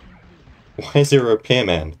 Unit completed. Why is there a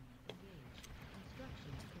repairman? Engaged.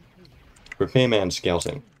 Construction complete. Repairman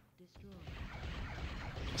scouting. Destroyed.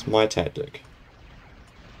 That's my tactic.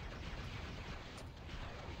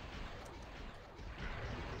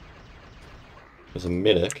 There's a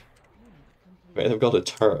medic. Unit complete. Wait, they've got a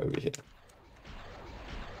turret over here.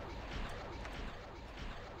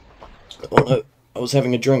 Oh no, I was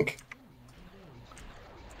having a drink.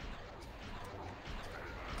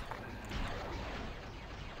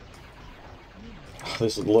 Oh,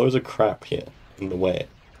 there's loads of crap here in the way.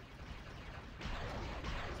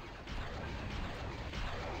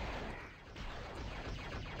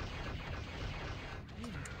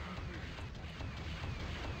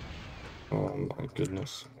 Oh my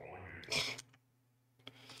goodness.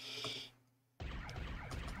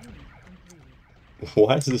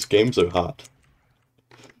 Why is this game so hard?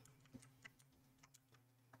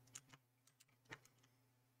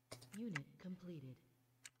 Unit completed.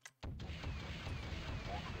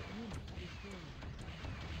 Unit destroyed.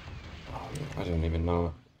 Oh, I don't even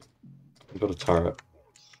know. I've got a turret.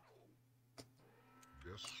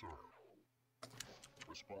 Yes, sir.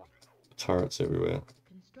 Responding. Turrets everywhere.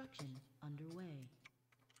 Construction underway.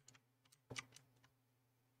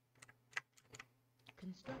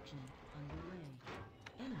 Construction underway.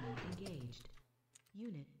 Enemy engaged.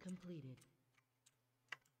 Unit completed.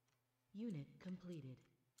 Unit completed.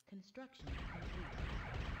 Construction complete.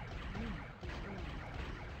 Unit destroyed.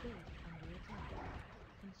 Base under attack.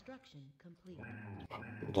 Construction complete.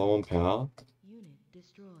 Low on power. Unit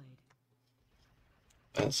destroyed.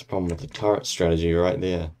 That's the problem with the turret strategy right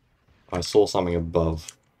there. I saw something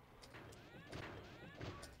above.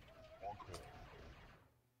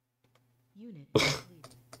 Unit completed.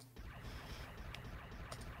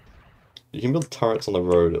 You can build turrets on the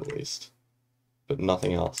road at least, but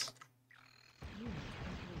nothing else. Unit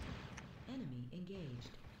complete. Enemy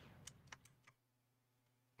engaged.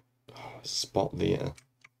 Oh, there's a spot there.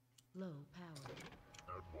 Low power.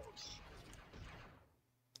 At once.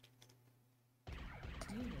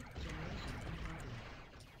 Unit generation in progress.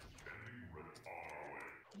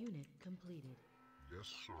 Unit completed. Yes,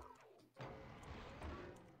 sir.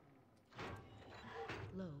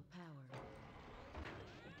 Low power.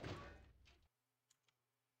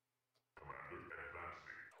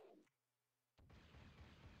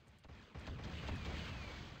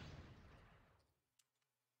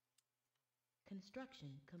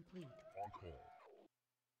 Construction complete. On call.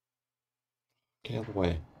 Get out of the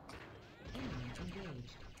way. Enemy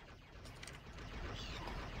engaged.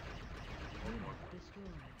 Unit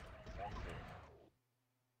destroyed. On call.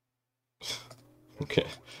 Okay.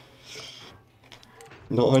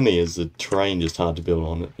 Not only is the terrain just hard to build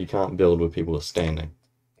on, you can't build where people are standing.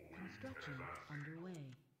 Construction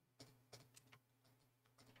underway.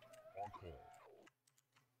 On call.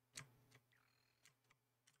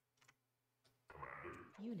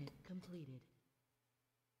 Unit completed.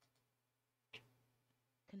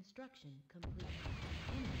 Construction complete.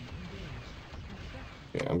 Enemy engaged.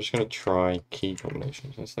 Construction. Okay, I'm just gonna try key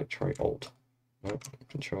combinations. Let's like try Alt. Nope.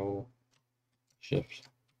 Control. Shift.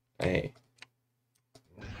 A.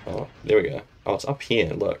 Oh, there we go. Oh, it's up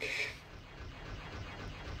here, look.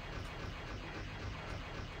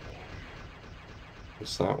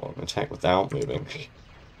 What's that one? Attack without moving.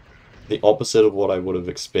 The opposite of what I would have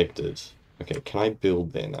expected. Okay, can I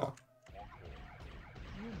build there now?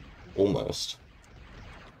 Unit Almost.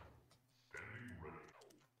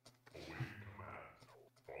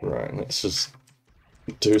 Right, let's just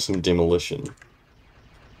do some demolition.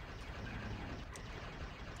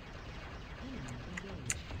 enemy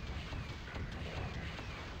engaged.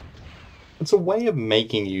 It's a way of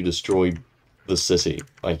making you destroy the city,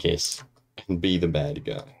 I guess, and be the bad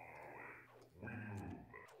guy.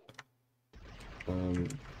 Enemy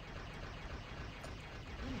engaged.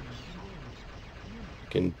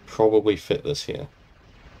 Can probably fit this here.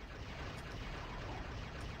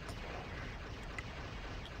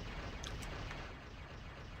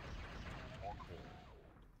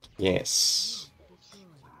 Yes. Destroyed.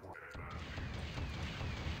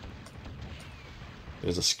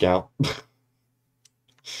 There's a scout.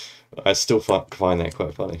 I still find that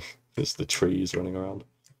quite funny. There's the trees running around.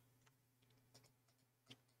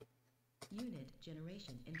 Unit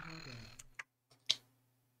generation in progress.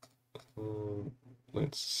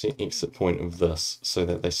 Let's see exit point of this so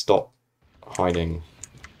that they stop hiding.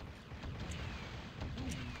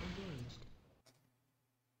 Enemy engaged.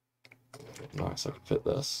 Nice, I can fit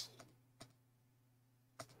this.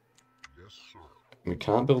 Yes, sir. We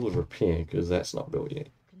can't build a repair because that's not built yet.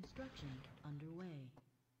 Construction underway.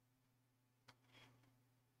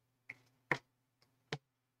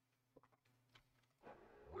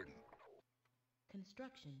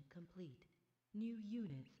 Construction complete. New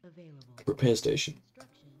units available. Repair station.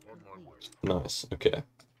 Construction complete. Nice. Okay.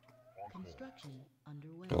 Construction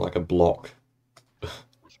underway. Like a block.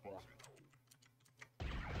 Responding.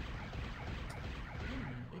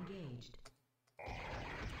 Enemy engaged.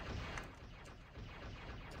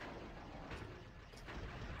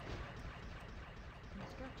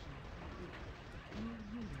 Construction complete. New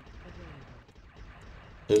unit available.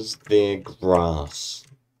 Is there grass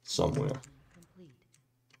somewhere? Complete.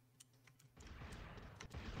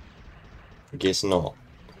 Guess not.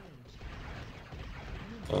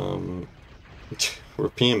 Engaged.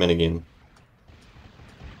 Repairman again.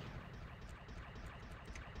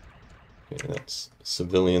 Okay, that's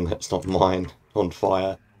civilian, that's not mine. On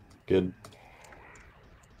fire. Good.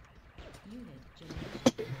 Unit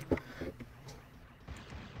generation.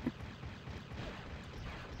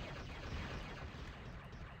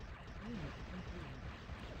 Unit complete.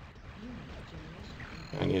 Unit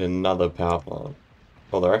generation. I need another power plant.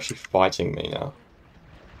 Oh, they're actually fighting me now.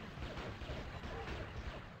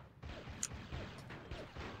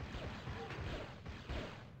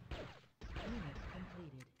 Unit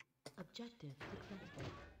completed. Objective successful.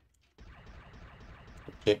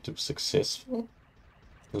 Objective successful?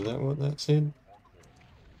 Is that what that said?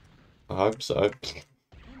 I hope so. Enemy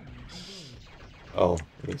engaged. Oh,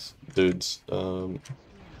 these dudes. Yeah,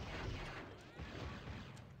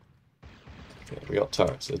 we got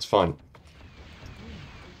turrets, it's fine.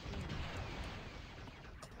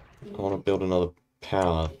 I want to build another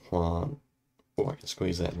power plant. Oh, I can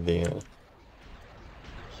squeeze that there.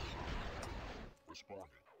 Responding.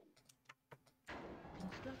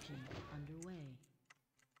 Construction underway.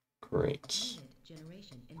 Great. Unit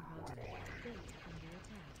generation in progress. Base under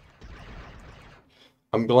attack.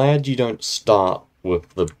 I'm glad you don't start with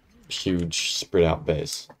the huge spread out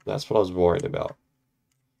base. That's what I was worried about.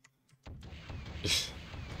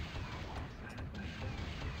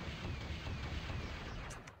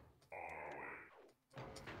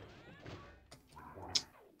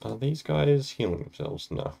 Are these guys healing themselves?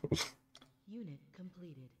 No. Unit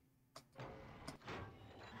completed.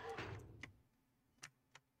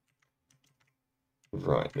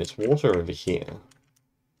 Right, there's water over here.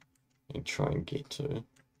 And try and get to.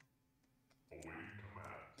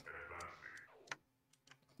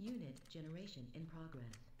 Unit generation in progress.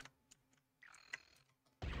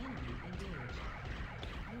 Enemy engaged.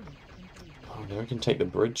 Unit completed. Oh, now we can take the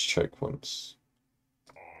bridge choke points.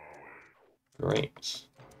 Great.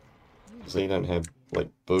 Because they don't have, like,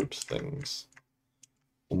 boat things.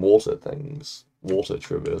 Water things. Water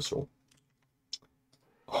traversal.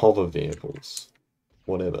 Hover vehicles.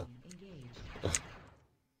 Whatever.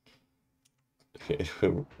 Engaged.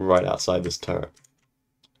 Right outside this turret.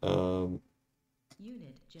 Unit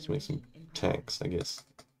Let's make some generation in progress. tanks, I guess.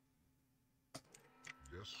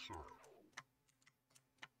 Yes, sir.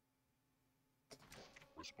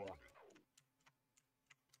 Responding.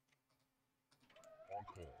 On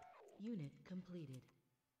call. Unit completed.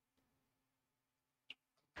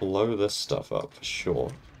 Blow this stuff up for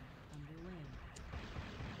sure. Underway.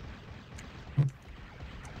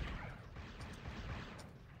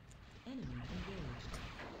 Enemy engaged.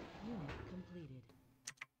 Unit completed.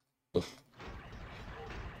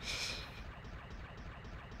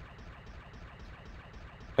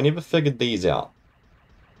 I never figured these out.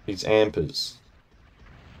 These ampers.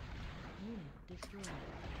 Unit destroyed.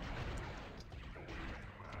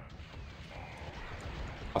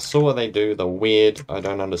 I saw what they do, they're weird, I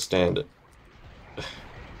don't understand it. Unit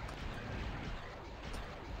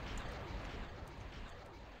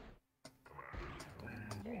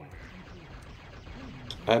completed.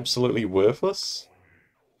 Enemy Absolutely worthless.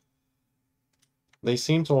 They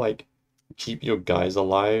seem to like keep your guys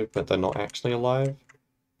alive, but they're not actually alive.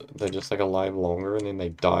 They're just like alive longer and then they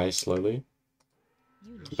die slowly.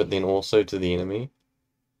 unit But then also to the enemy.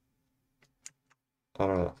 I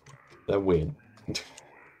don't know. They're weird. enemy engaged.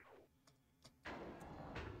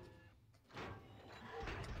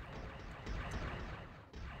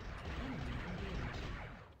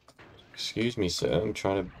 Excuse me, sir, I'm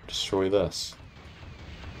trying to destroy this.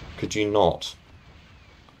 Could you not?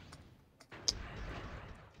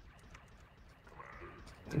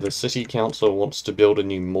 The city council wants to build a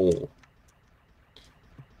new mall.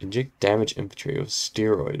 Inject damage infantry with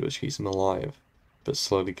steroid, which keeps them alive, but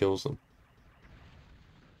slowly kills them.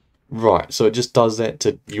 Right, so it just does that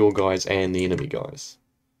to your guys and the enemy guys.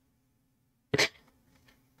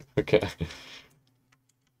 Okay.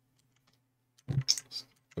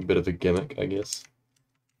 A bit of a gimmick, I guess.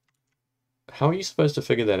 How are you supposed to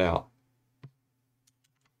figure that out?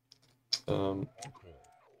 On call.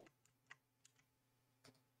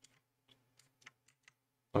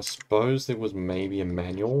 I suppose there was maybe a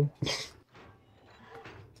manual.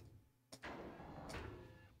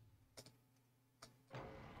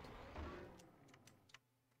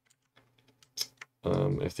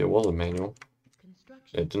 If there was a manual.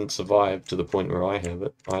 Construction. It didn't survive to the point where I have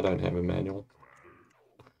it. I don't have a manual.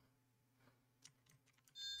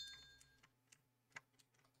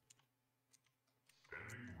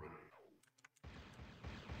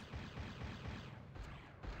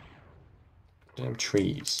 Damn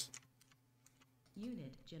trees.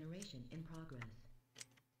 Unit generation in progress.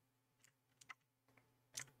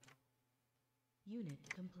 Unit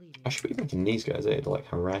completed. I should be making these guys to like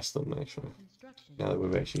harass them actually. Construction. Now that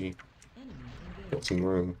we've actually Enemy got engaged. some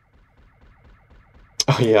room.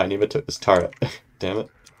 Oh yeah, I never took this turret. Damn it.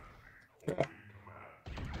 Right.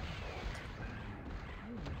 Unit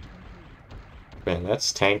completed. Man,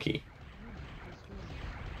 that's tanky. Unit destroyed.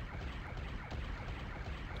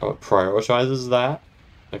 Oh, it prioritizes that?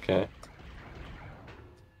 Okay.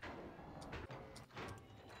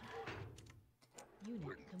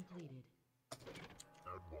 Unit completed.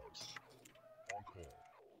 Advance. On call.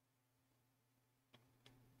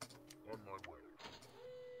 On my way.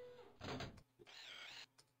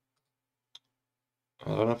 I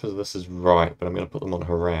don't know if this is right, but I'm going to put them on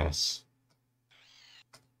harass.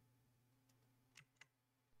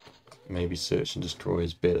 Maybe search and destroy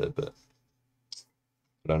is better, but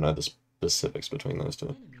I don't know the specifics between those two.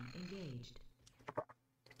 Enemy engaged.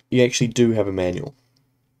 You actually do have a manual.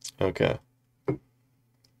 Okay.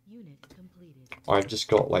 Unit completed. I've just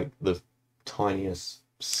got like the tiniest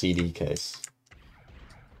CD case.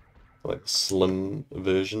 Like slim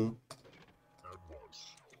version.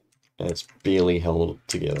 Advance. And it's barely held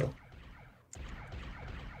together.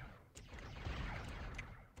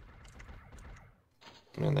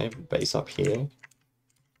 And they have a base up here.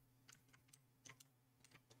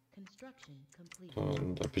 Construction complete.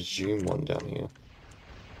 And I presume one down here.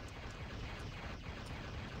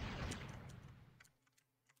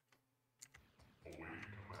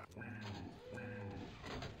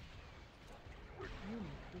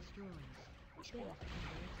 Unit destroyed. Base under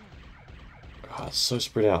attack. Ah, it's so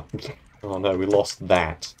spread out. Oh no, we lost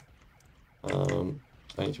that. I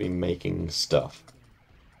need to be making stuff.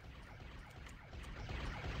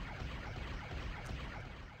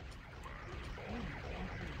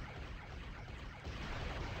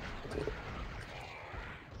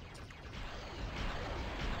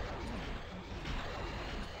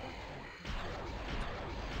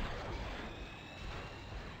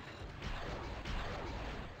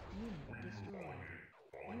 Unit destroyed.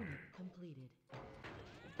 Unit completed.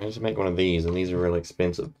 I need to make one of these, and these are really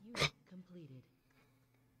expensive. Unit completed.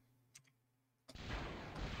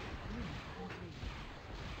 Unit completed.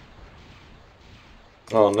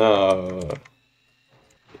 Oh no!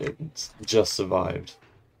 It's just survived.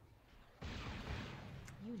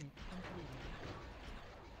 Unit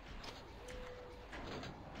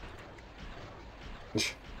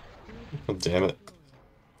completed. Oh, damn it.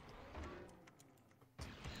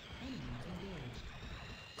 Enemy engaged.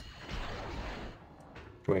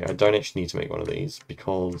 Wait, I don't actually need to make one of these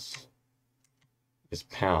because it's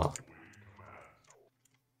power.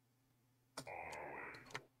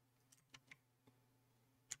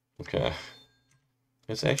 Okay.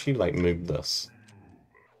 Let's actually like move this.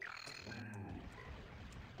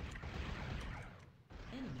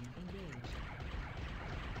 Enemy engaged.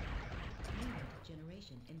 Unit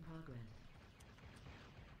generation in progress.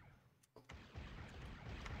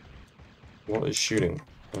 What is shooting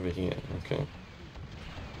over here? Okay.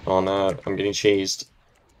 Oh no, I'm getting cheesed.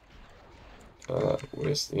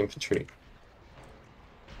 Where's the infantry?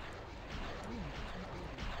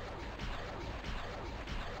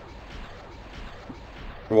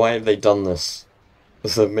 Why have they done this?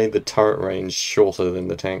 Because they've made the turret range shorter than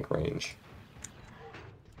the tank range.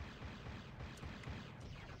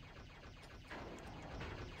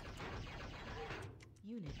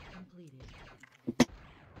 Unit completed.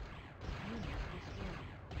 Unit destroyed.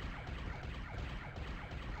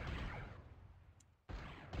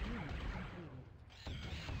 Unit completed.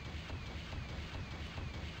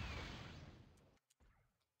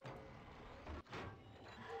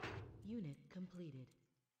 Unit completed.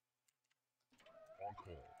 On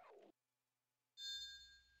call.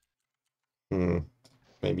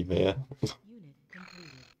 Maybe there. Unit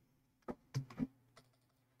completed.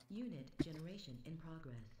 Unit generation in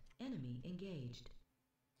progress. Enemy engaged.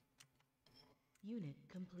 Unit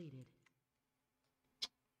completed.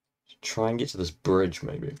 Try and get to this bridge,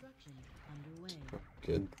 maybe. Construction underway.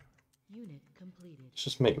 Good. Unit completed. Let's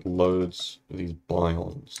just make loads of these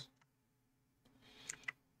bions.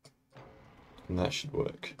 And that should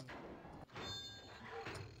work.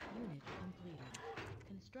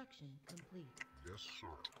 Yes, sir.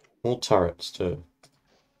 More turrets too.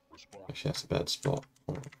 Respond. Actually, that's a bad spot.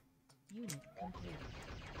 Unit complete.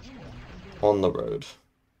 Enemy engaged. On the road.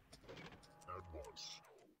 At once.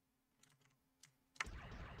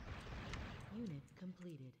 Unit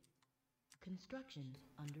completed. Construction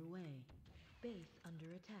underway. Base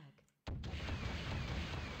under attack.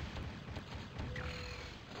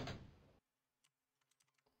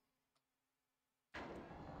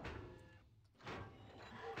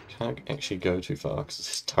 Can't actually go too far because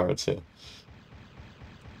there's turrets here.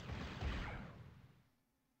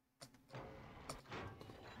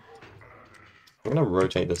 I'm gonna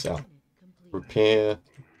rotate this out. Unit complete. Repair,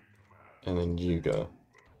 and then you go.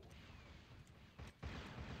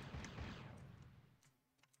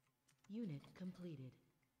 Unit completed.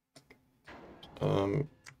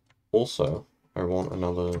 Also, I want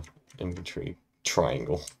another infantry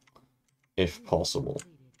triangle, if possible.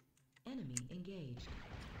 Completed. Enemy engaged.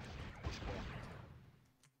 Respond.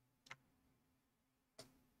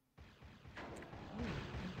 Unit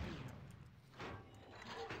completed.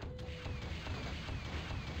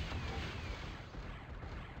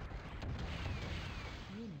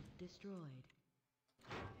 Unit destroyed.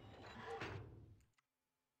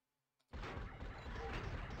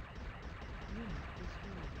 Unit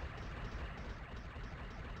destroyed.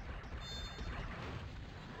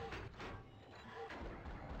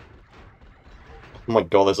 Oh my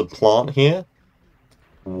god, there's a plant here?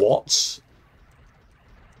 What?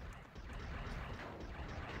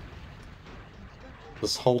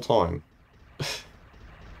 This whole time?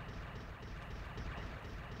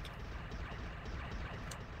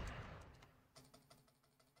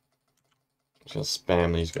 Just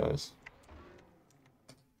spam these guys.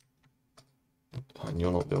 And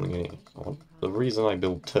you're not building any. Oh, the reason I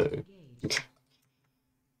build two. Engaged.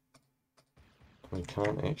 We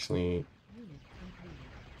can't actually Unit completed.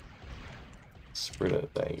 spread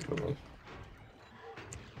it that evenly.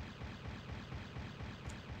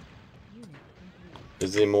 Unit completed.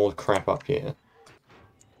 Is there more crap up here?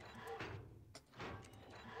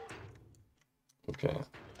 Okay. Unit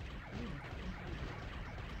completed.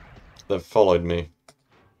 They've followed me.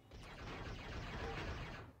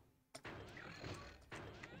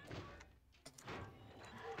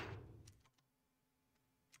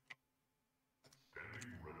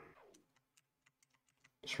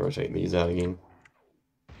 Let's rotate these out again.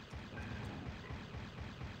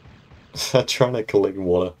 They're trying to collect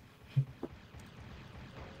water.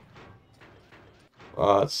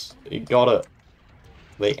 Ah, you got it.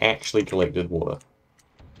 They actually collected water.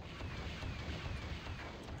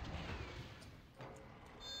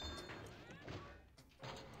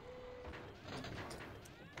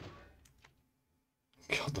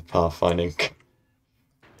 God, the pathfinding.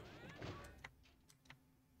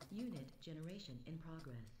 Unit generation in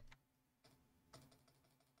progress.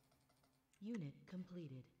 Unit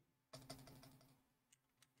completed.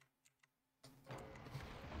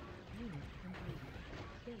 Unit completed.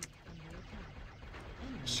 Base under attack.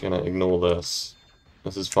 Enemy Just gonna ignore this.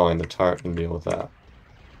 This is fine, the turret can deal with that.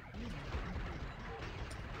 unit completed.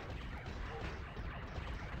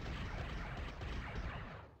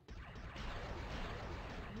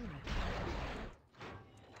 Unit completed.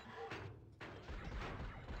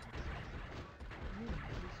 Unit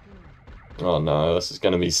destroyed. Oh no, this is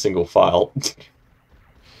gonna be single file.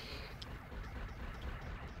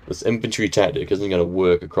 This infantry tactic isn't gonna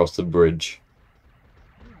work across the bridge.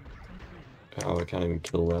 Unit completed. Oh, I can't even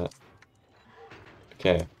kill that.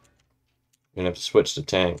 Okay. We're gonna have to switch to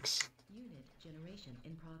tanks. Unit generation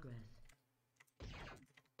in progress.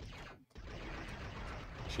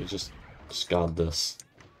 Should just guard this.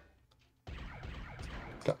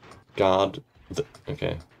 Guard the...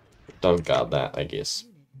 Okay. Don't guard that, I guess.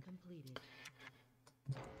 Unit completed.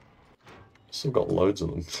 Still got loads of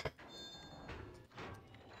them.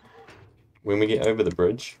 When we get over the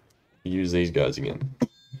bridge, use these guys again.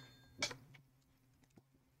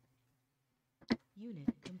 Unit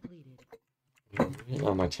completed. Where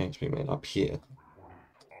are my tanks being made? Up here.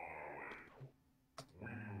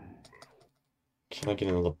 Can I get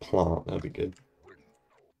another plant? That'd be good.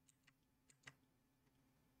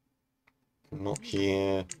 Not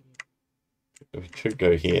here. We could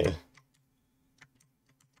go here.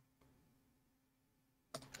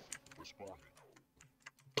 Responding.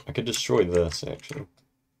 I could destroy this, actually.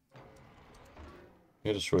 I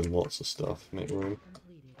could destroy lots of stuff. Make room.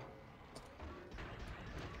 Completed.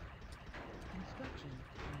 Construction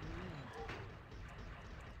underway.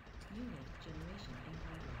 Unit generation in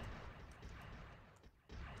progress.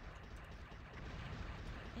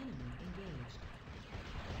 Enemy engaged.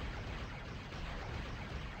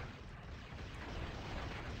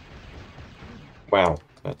 Wow,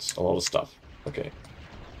 that's a lot of stuff. Okay.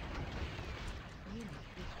 Unit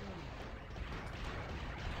destroyed.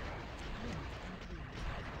 Unit complete.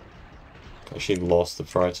 Actually lost the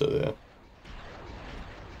fighter there.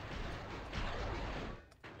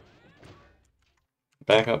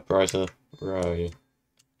 Back up, Brighter. Where are you?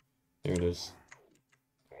 Here it is.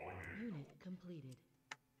 Unit completed.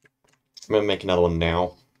 I'm gonna make another one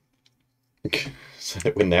now. So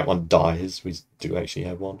that when that one dies, we do actually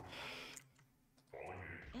have one.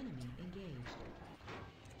 Enemy engaged.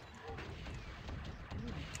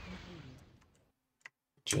 Unit completed.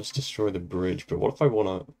 Just destroy the bridge, but what if I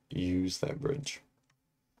want to use that bridge?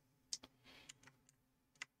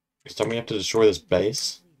 Because don't we have to destroy this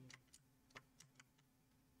base?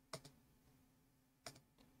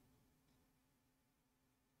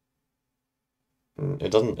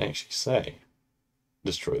 It doesn't actually say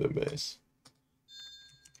destroy the base.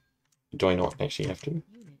 Do I not actually have to?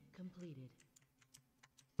 Unit completed.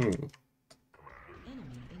 Hmm.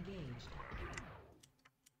 Enemy engaged.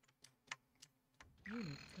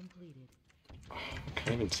 Unit completed. I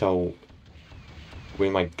can't even tell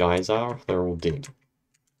where my guys are. They're all dead.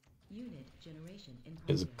 Unit generation in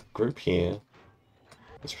There's a progress. group here.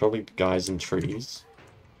 There's probably guys in trees.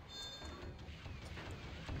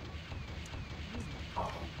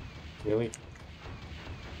 Really?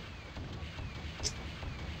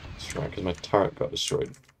 That's right, because my turret got destroyed.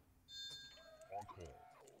 On call.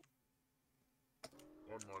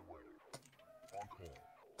 On my way. On call.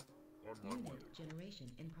 On my way. Unit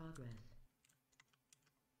generation in progress.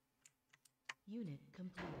 Unit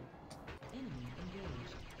completed. Enemy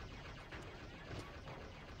engaged.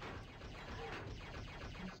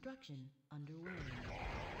 Construction underway.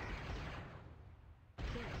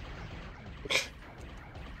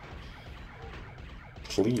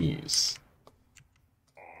 Please.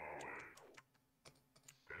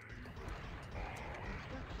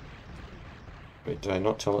 Wait, did I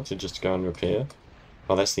not tell it to just go and repair?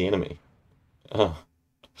 Oh, that's the enemy. Oh.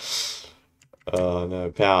 Oh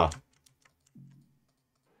no, power.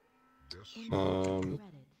 Yes. Um, Credits.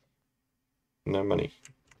 no money.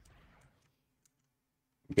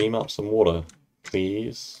 Beam up some water,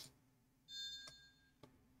 please.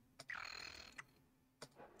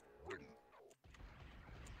 Ready.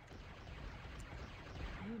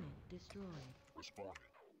 Unit destroyed. Responding.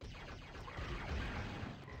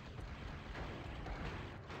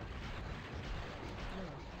 Low.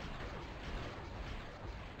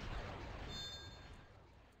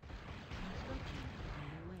 Construction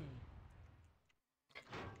underway.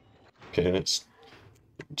 Okay, let's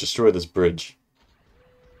destroy this bridge.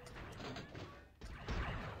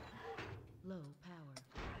 Low power.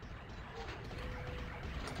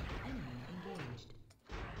 Enemy engaged.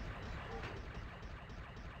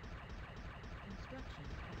 Construction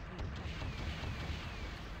complete.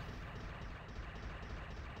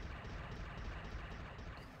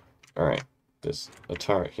 Alright, there's a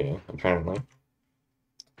turret here, apparently.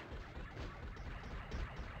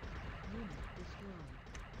 Unit destroyed.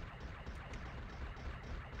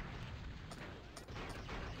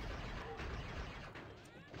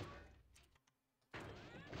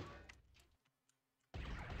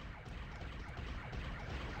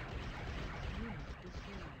 Unit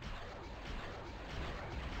destroyed.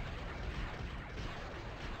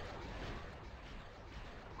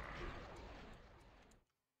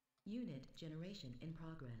 Unit generation in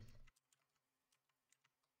progress.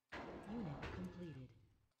 Unit completed.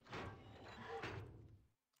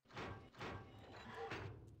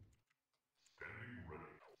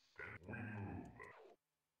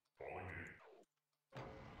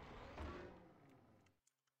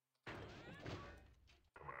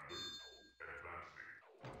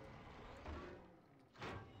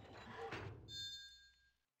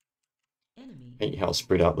 Enemy. Hate how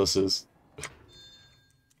spread out this is.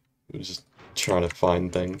 We're just trying to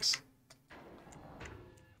find things.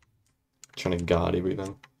 Trying to guard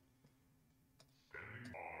everything.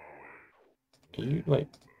 Are you, like,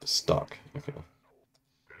 stuck? Okay.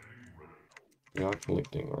 You are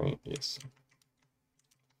collecting, right? Yes.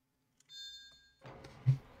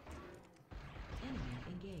 Enemy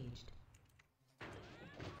engaged.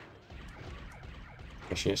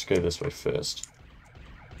 Actually, let's go this way first.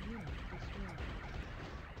 Unit destroyed.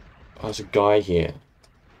 Oh, there's a guy here.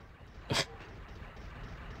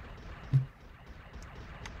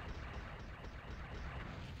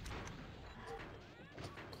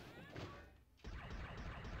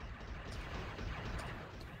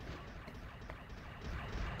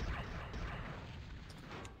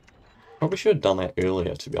 Probably should have done that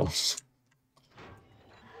earlier, to be honest.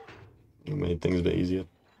 It made things a bit easier.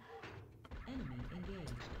 Enemy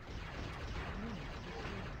engaged. Unit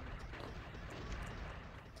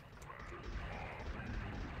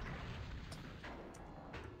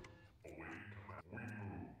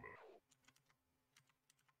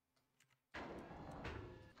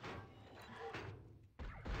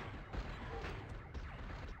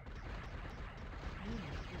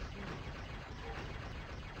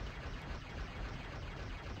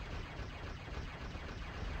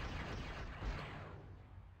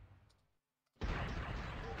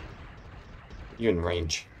You're in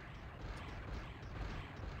range.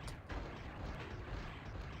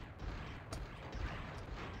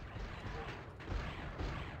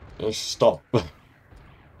 Stop.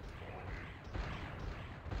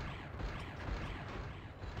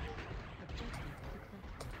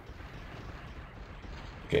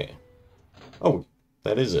 Okay. Oh,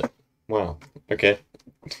 that is it. Wow. Okay.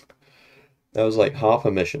 That was like half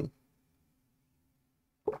a mission.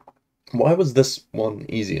 Why was this one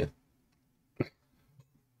easier?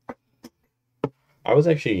 I was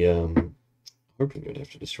actually hoping you'd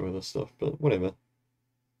have to destroy this stuff, but whatever.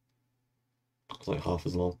 It's like half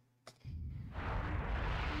as long.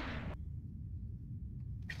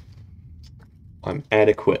 I'm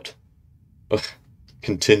adequate.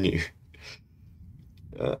 Continue.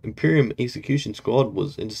 Imperium Execution Squad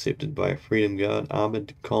was intercepted by a Freedom Guard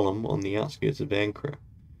armored column on the outskirts of Ankara.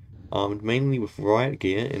 Armed mainly with riot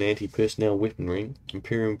gear and anti-personnel weaponry,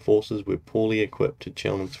 Imperium forces were poorly equipped to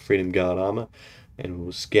challenge the Freedom Guard armor and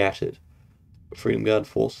were scattered. Freedom Guard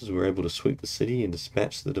forces were able to sweep the city and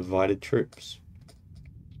dispatch the divided troops.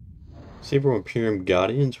 Several Imperium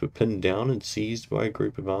Guardians were pinned down and seized by a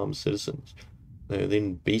group of armed citizens. They were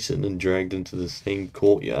then beaten and dragged into the same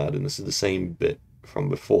courtyard, and this is the same bit from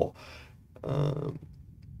before.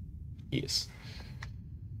 Yes.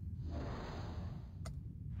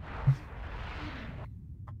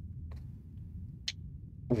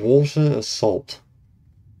 Water Assault.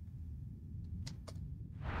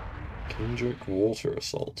 Kendrick Water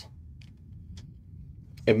Assault.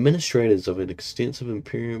 Administrators of an extensive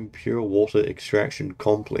Imperium pure water extraction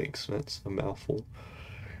complex, that's a mouthful,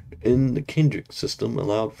 in the Kendrick system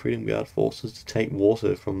allowed Freedom Guard forces to take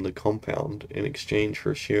water from the compound in exchange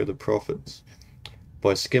for a share of the profits.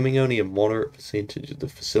 By skimming only a moderate percentage of the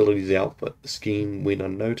facility's output, the scheme went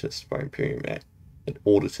unnoticed by Imperium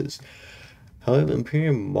auditors. However,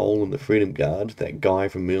 Imperium Mole and the Freedom Guard, that guy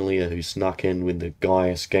from earlier who snuck in when the guy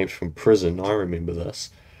escaped from prison, I remember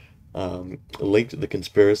this, leaked the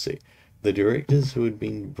conspiracy. The directors who had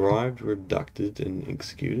been bribed were abducted and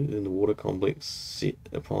executed in the water complex set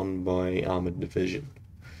upon by Armored Division.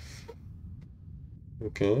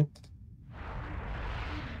 Okay.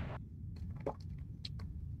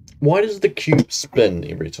 Why does the cube spin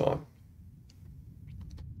every time?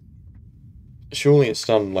 Surely it's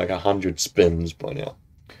done like 100 spins by now.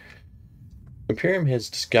 Imperium has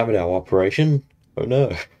discovered our operation. Oh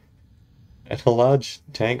no. And a large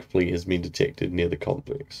tank fleet has been detected near the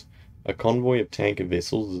complex. A convoy of tanker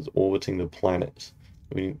vessels is orbiting the planet.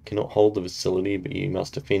 We cannot hold the facility, but you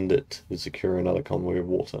must defend it to secure another convoy of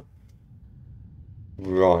water.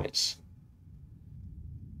 Right.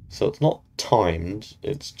 So it's not timed,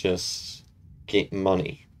 it's just get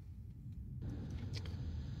money.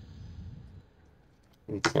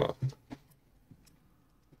 Okay.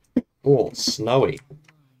 Oh, it's snowy.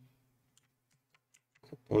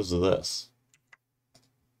 What is this?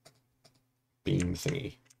 Beam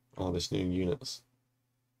thingy. Oh, there's new units.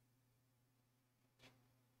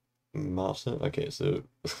 Martyr? Okay, so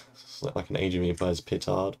it's like an Age of Empires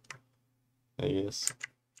petard, I guess.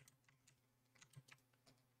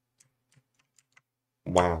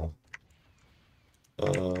 Wow.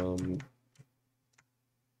 Where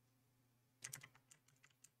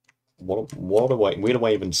do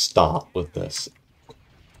I even start with this?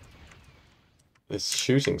 It's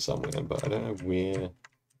shooting somewhere, but I don't know where.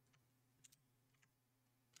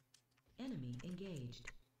 Enemy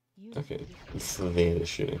engaged. Okay, it's there they're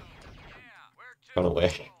shooting. Yeah, where to? Run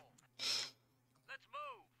away. Let's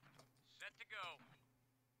move. Set to go.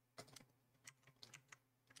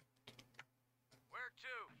 Where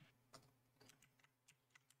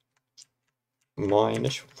to? My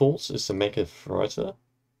initial thoughts is to make a fighter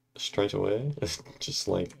straight away. Just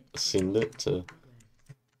like send it to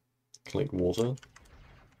collect water.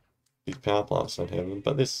 These power plants don't have them,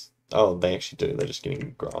 but this. Oh, they actually do. They're just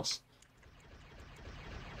getting grass.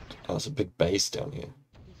 Oh, there's a big base down here.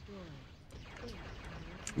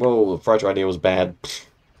 Whoa, the fighter idea was bad.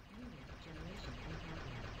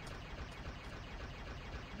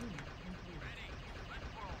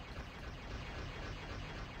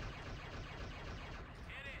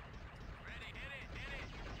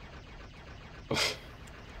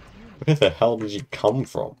 Where the hell did you come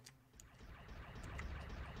from?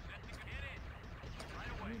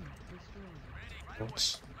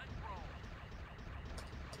 What?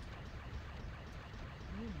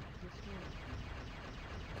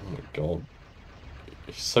 Oh my god.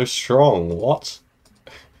 You're so strong, what?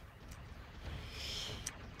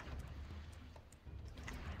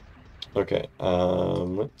 Okay,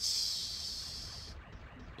 let's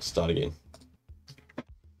start again.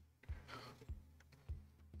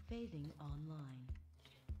 Phasing online.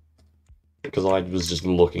 Because I was just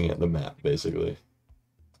looking at the map, basically.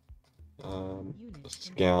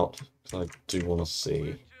 Scout, 'cause I do want to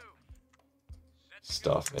see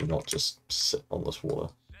stuff and not just sit on this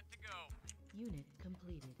water. Set to go. Unit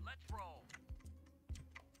completed. Let's roll.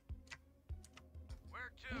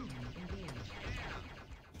 Where to? Enemy engaged. Yeah.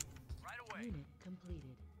 Right away. Unit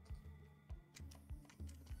completed.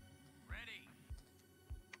 Ready.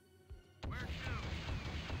 Where to?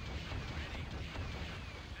 Ready.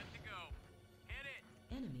 Set to go. Hit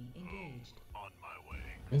it. Enemy engaged. On my way.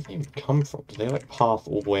 Where did they even come from? Did they like path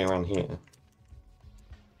all the way around here?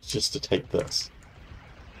 Just to take this.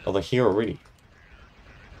 Oh, they're here already.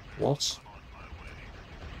 What?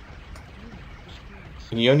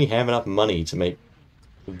 And you only have enough money to make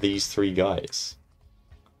these 3 guys.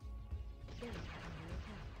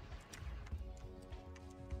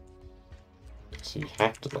 So you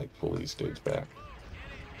have to like pull these dudes back.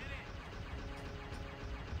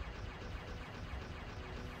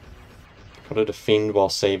 Gotta defend while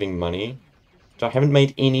saving money. I haven't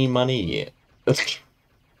made any money yet.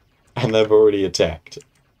 And they've already attacked.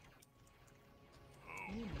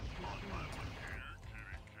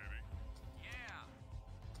 Yeah.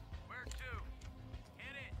 Where to?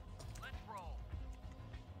 Hit it. Let's roll.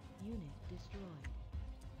 Unit destroyed.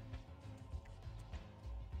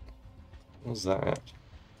 What was that?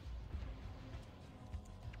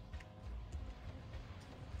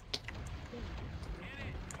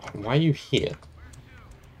 Why are you here?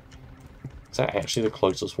 Is that actually the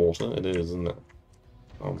closest water? It is, isn't it?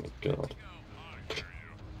 Oh my god.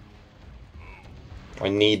 I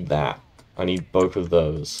need that. I need both of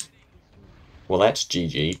those. Well, that's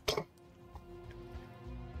GG.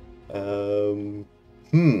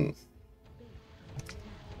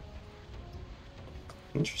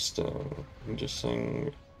 Interesting.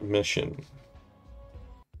 Interesting mission.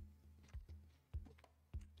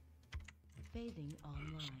 Phasing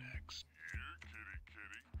online.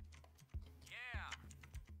 Yeah.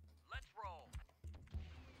 Let's roll.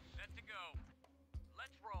 Set to go.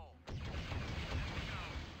 Let's roll. Set to go.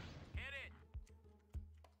 Hit it.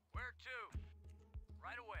 Where to?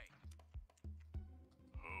 Right away.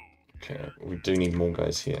 Okay, we do need more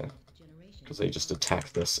guys here. Generation. Because they just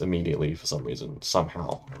attack this immediately for some reason.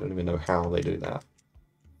 Somehow. I don't even know how they do that.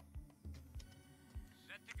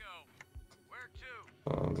 Set to go. Where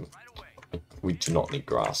to? Um, Right away. we do not need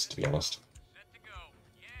grass, to be honest. Set to go.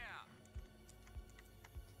 Yeah.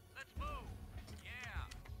 Let's move.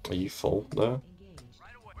 Yeah. Are you full, though? Engaged.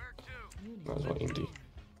 Right away. Where to? Unit Might as well indie.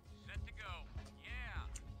 Set to go. Yeah.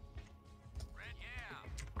 Red.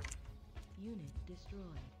 Yeah. Unit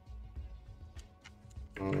destroyed.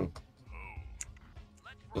 Mm, Let's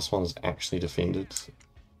roll. this one's actually defended.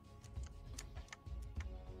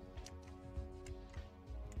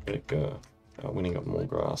 Where'd it go? Oh, winning up more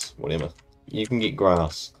grass. Whatever. You can get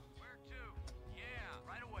grass. Where to? Yeah.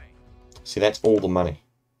 Right away. See, that's all the money.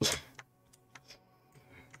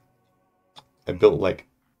 I built like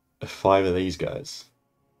 5 of these guys.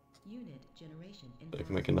 Unit generation in I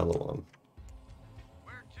can make another one.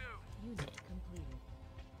 Where to? Unit completed.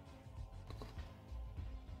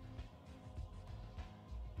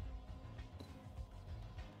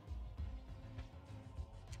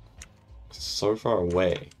 It's so far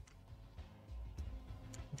away.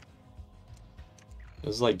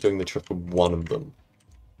 This is like doing the trip with one of them.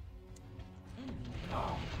 Enemy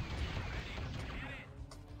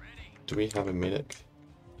Do we have a medic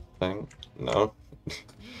thing? No. unit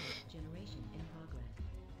generation in progress.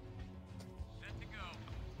 Set to go.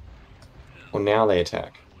 Well, now they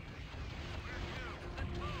attack.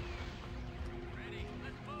 Ready.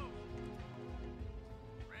 Let's move.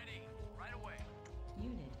 Ready. Right away.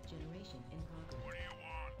 Unit generation in progress. What do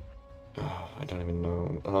you want? Oh, I don't even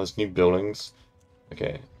know. Oh, there's new buildings.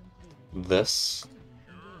 Okay, Completed. this,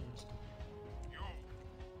 Enemy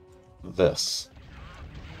engaged. this.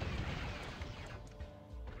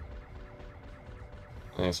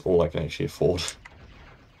 And that's all I can actually afford.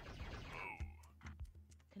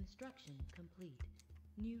 Construction complete.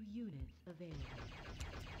 New units available.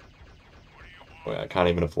 Wait, I can't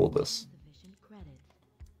even afford this. Insufficient credits.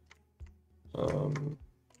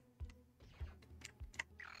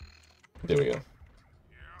 There we go.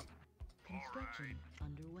 Construction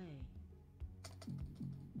underway.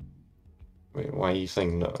 Wait, why are you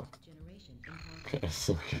saying no? Generation in progress.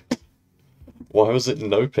 Okay. Why was it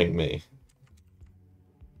noping me?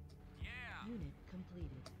 Yeah. Unit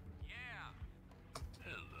completed. Yeah.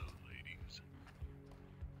 Hello, ladies.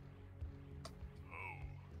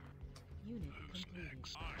 Unit completed.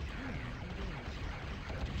 Enemy engaged.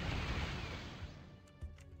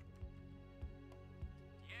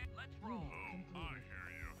 Yeah. Let's roll. Unit completed. Hear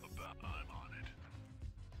you. I'm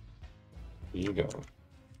You go.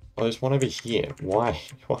 Oh, there's one over here. Why?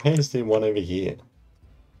 Why is there one over here?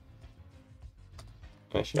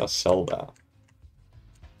 Actually, I'll sell that.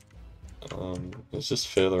 It's just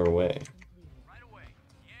further away. Right away.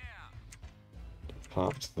 Yeah.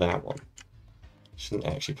 Path to that one. Shouldn't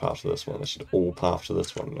actually path to this one. They should all path to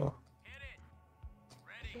this one now. Hit it.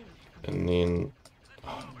 Ready. And then...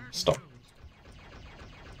 stop.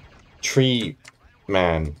 Tree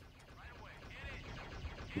man. Right away.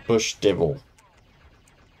 Hit it. Bush devil.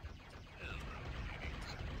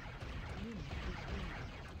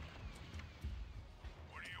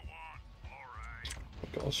 What do you want? All right. Oh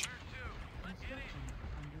gosh. Where to? Let's hit it.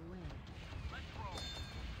 Underway. Let's roll.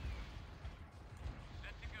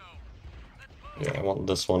 Set to go. Let's move. Yeah, I want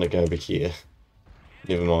this one to go over here.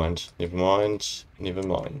 Never mind. Never mind. Never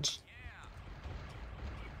mind.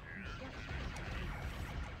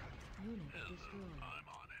 Unit destroyed. I'm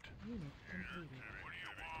on it. Unit completed. What do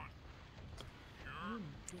you want?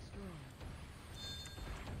 Unit destroyed.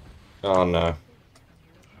 Oh no.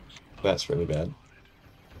 That's really bad.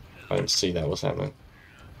 I didn't see that was happening.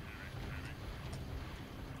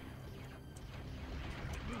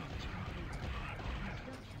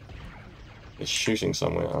 They're shooting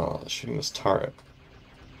somewhere. Oh, they're shooting this turret.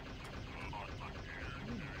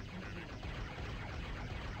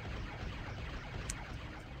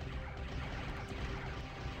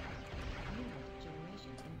 Unit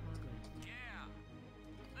generation in progress. Yeah.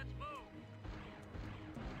 Let's move.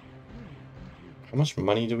 Unit complete. How much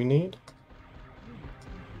money do we need? Unit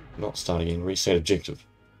complete. Not start again. Reset objective.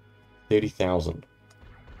 30,000.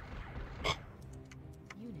 Unit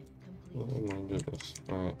Oh complete. my goodness.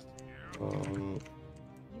 Alright. Unit completed.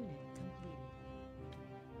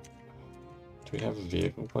 Do we have a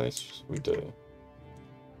vehicle place? We do.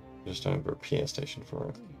 We just don't have a repair station for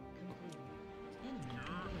it. Unit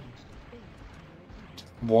completed. Enemy engaged. Base under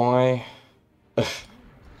attack. Why? Generation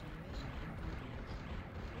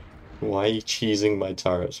in Why are you cheesing my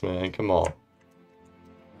turrets, man? Come on.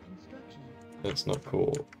 construction. That's not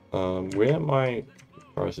cool. Where am I?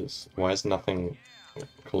 Process. Why is nothing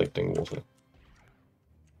collecting water?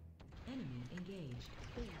 Enemy engaged.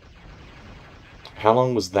 Base under attack. How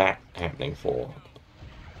long was that happening for?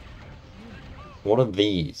 What are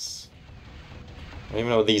these? I don't even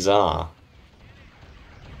know what these are.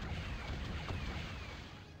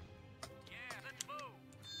 Yeah. Let's move.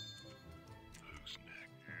 Who's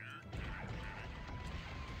next?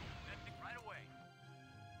 Set to right away.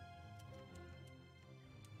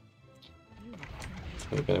 Unit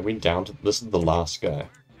complete. Okay, are we down to... This is the last guy.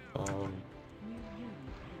 New unit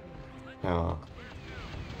available. Ah.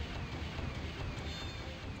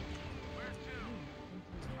 Where to? Unit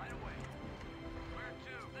complete. Right away. Where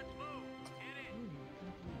to? Let's move. Hit it. Unit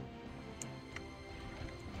complete.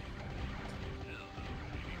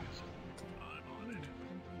 I'm on Unit it. completed.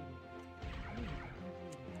 Unit completed.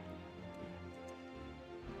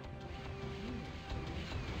 Unit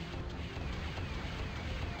generation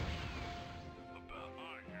in About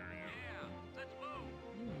I hear you. Yeah. Let's move.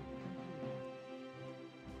 Unit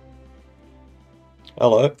completed.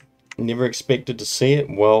 Hello. Never expected to see it.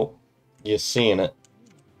 Well, you're seeing it.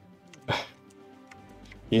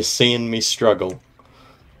 You're seeing me struggle.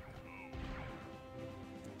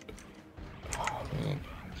 Oh, man.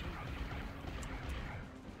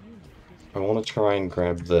 I want to try and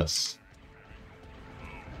grab this.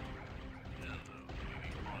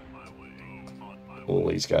 All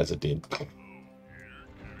these guys are dead.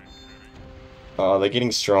 Oh, they're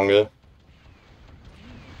getting stronger.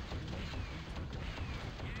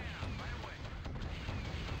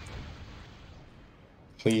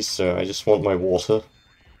 Please, sir, I just want my water.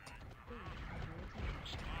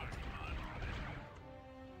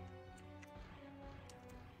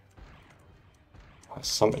 There's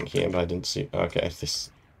something here, but I didn't see. Okay,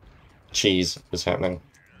 this cheese is happening.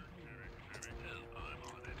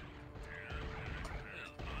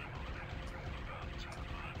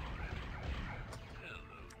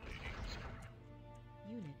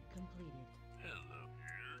 Unit completed. Hello.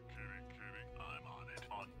 I'm on it.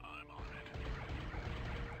 I'm on it.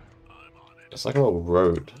 I'm on it. It's like a little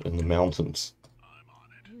road in the mountains. I'm on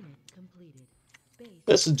it. Unit completed. Base.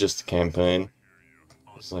 This is just a campaign.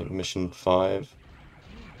 It's like mission 5.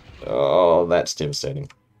 Oh, that's devastating.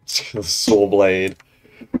 The saw blade.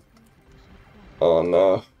 Oh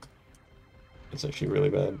no. It's actually really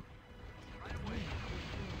bad.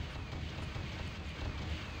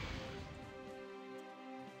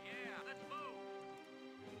 Yeah. Let's move.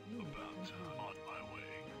 Unit About completed. on my way.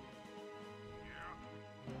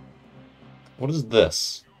 What is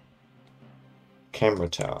this? Camera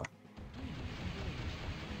tower.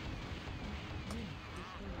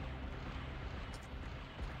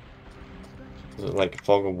 Is it like a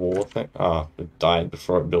fog of war thing? Ah, it died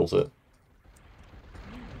before it built it.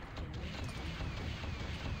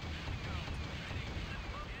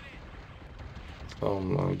 Oh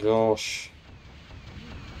my gosh.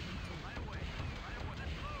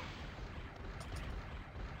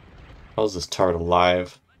 How's this turret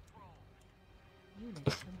alive? Unit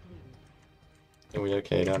completed. Are we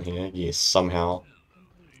okay down here? Yes, somehow.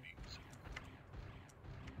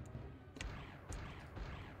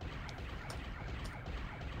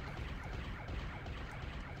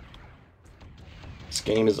 This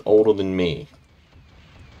game is older than me.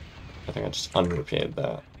 I think I just unrepaired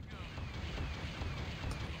that.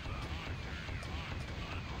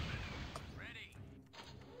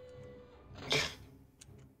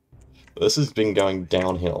 This has been going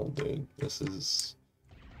downhill, dude. This is...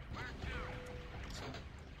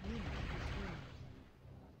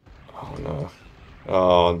 Oh no.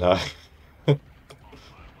 Oh no.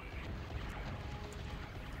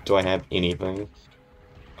 Do I have anything?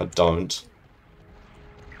 I don't.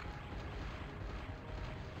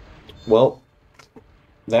 Well,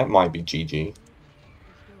 that might be GG.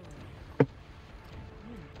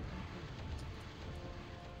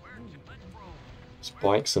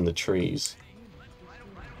 Spikes in the trees.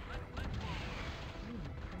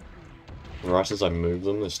 Right as I move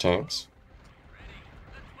them, there's tanks.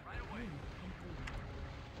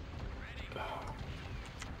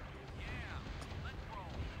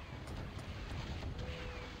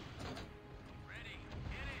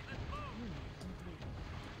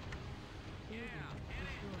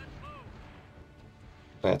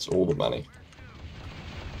 That's all the money.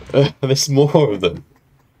 There's more of them.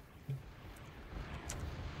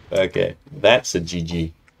 Okay, that's a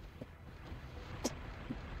GG.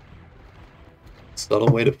 It's not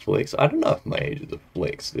a way to flex. I don't know if my age is a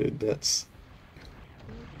flex, dude. This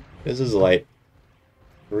is like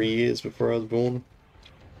 3 years before I was born.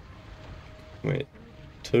 Wait,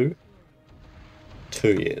 2?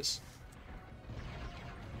 2 years.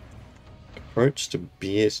 Approach to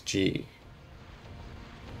BSG.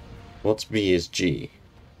 What's BSG?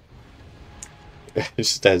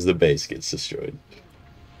 Just as the base gets destroyed.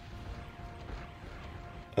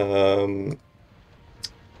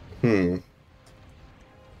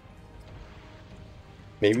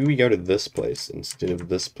 Maybe we go to this place instead of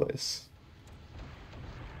this place.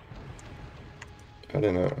 I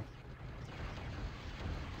don't know.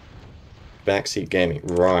 Backseat gaming,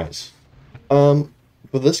 right. For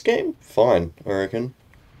this game, fine, I reckon.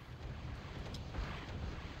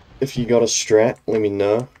 If you got a strat, let me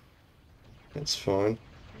know. That's fine.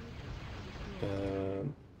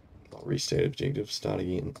 I'll restate objective, start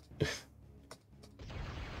again.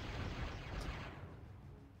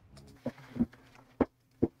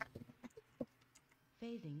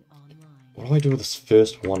 Phasing online. What do I do with this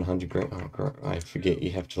first 100 grand? Oh god, I forget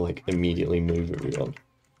you have to like immediately move everyone.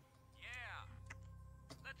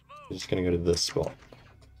 I'm just gonna go to this spot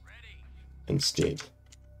instead.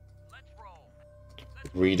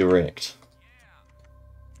 Redirect.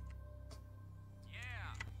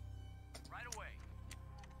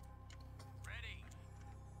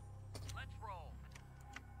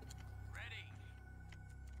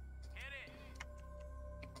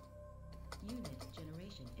 Unit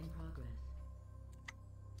generation in progress.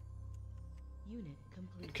 Unit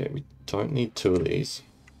complete. Okay, we don't need 2 of these.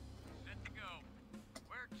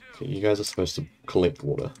 Okay, you guys are supposed to collect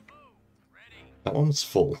water. That one's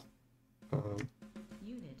full.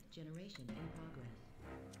 Unit generation in progress.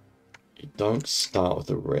 You don't start with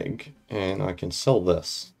a rig, and I can sell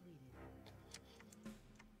this.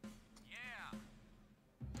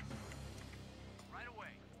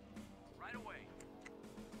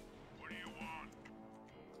 What do you want?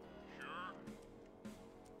 Sure.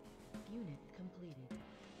 Unit completed.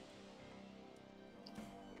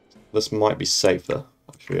 This might be safer,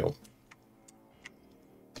 I feel.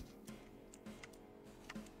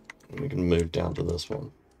 We can move down to this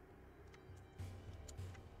one.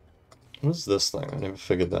 What is this thing? I never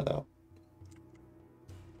figured that out.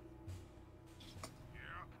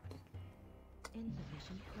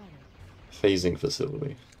 Insufficient credit. Phasing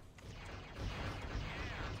facility.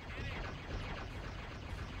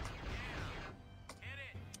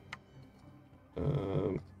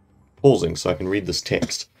 Pausing so I can read this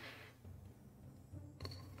text.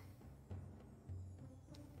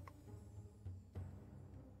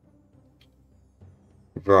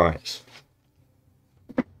 Right.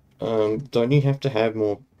 Don't you have to have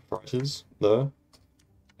more freighters, though?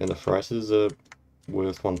 And the freighters are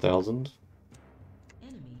worth 1,000?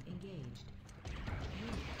 Enemy engaged. Unit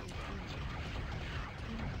insufficient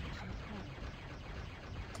credit.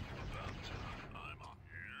 I'm on.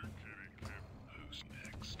 You're kidding, kid.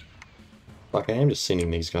 Like, I am just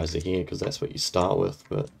sending these guys to here because that's what you start with,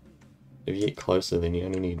 but if you get closer, then you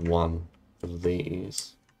only need one of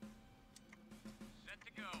these. Set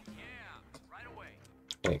to go. Yeah, right away.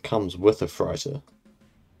 And it comes with a fighter.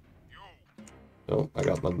 Oh, I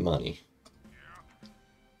got my money.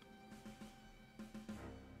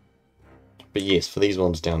 But yes, for these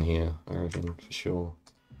ones down here, I reckon, for sure.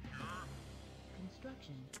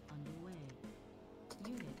 Construction underway.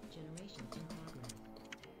 Unit generation in progress.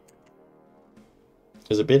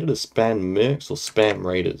 Is it better to spam mercs or spam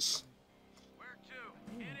raiders? Where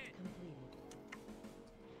to? Hit Unit it. completed.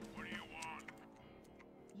 What do you want?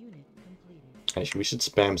 Unit completed. Actually, we should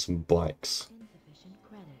spam some bikes. Insufficient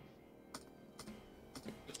credit.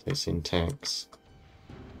 They send tanks.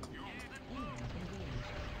 Enemy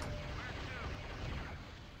engaged.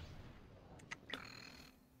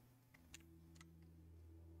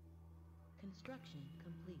 Construction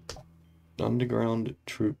complete. Underground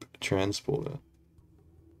troop transporter.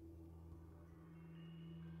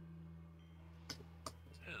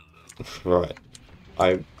 Right.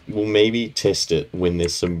 I will maybe test it when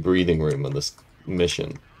there's some breathing room on this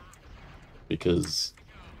mission. Because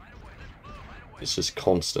it's just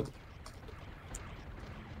constant.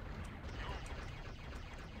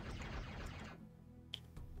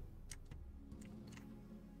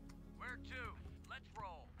 Where to? Let's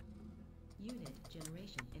roll. Unit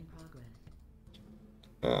generation in progress.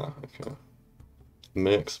 Ah, okay.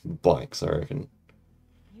 Mercs, bikes, I reckon.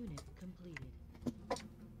 Unit completed.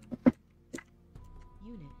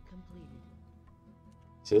 Unit completed.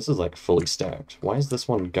 See, this is like fully stacked. Why is this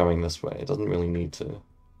one going this way? It doesn't really need to.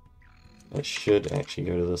 It should actually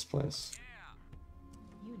go to this place.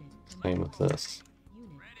 Unit Same with this. Unit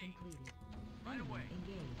completed. Enemy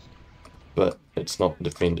engaged. But it's not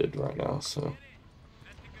defended right now, so.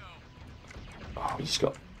 Set to go. Oh, we just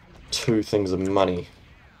got 2 things of money.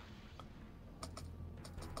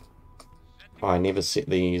 Oh, I never set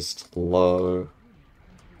these low.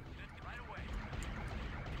 Right away.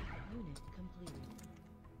 Unit completed.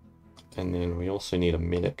 And then we also need a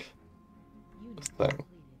medic Unit thing.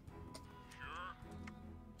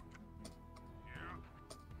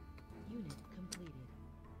 completed. Unit completed.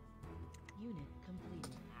 Unit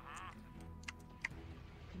completed.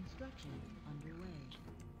 Construction underway.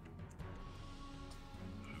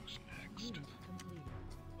 Who's next? Unit completed.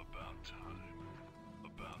 About time.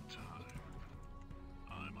 About time.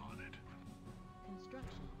 I'm on it.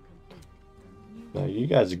 Construction complete. New No, you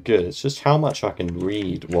guys are good. It's just how much I can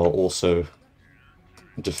read while also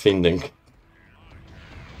defending. Right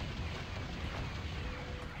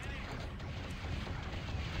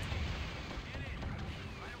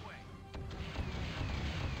away.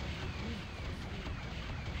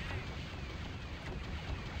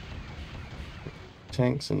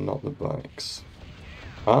 Tanks and not the bikes.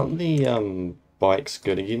 Aren't the bikes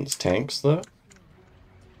good against tanks though?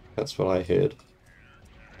 That's what I heard.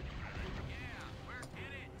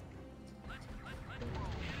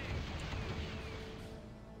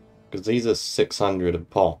 Because these are 600 a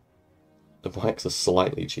pop. The bikes are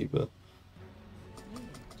slightly cheaper.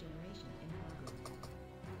 unit generation in progress.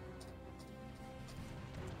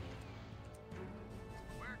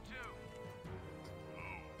 Where to?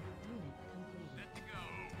 Unit completed. Set to go.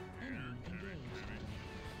 Enemy engaged.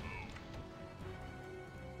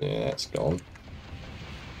 Yeah, that's gone.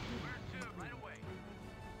 Where to? Right away.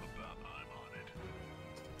 About I'm on it.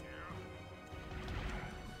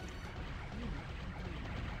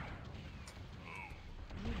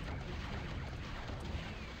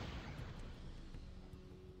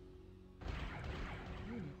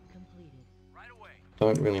 Unit completed. Right away.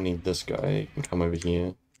 Don't really need this guy. You can come over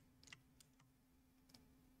here.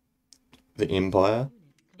 The Empire.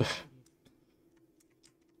 Unit completed.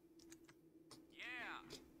 Yeah.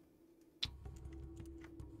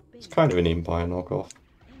 It's kind of an Empire knockoff.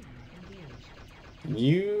 Enemy engaged.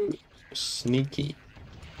 You sneaky.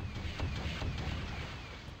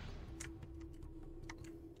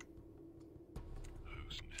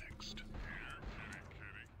 Who's next?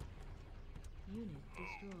 Unit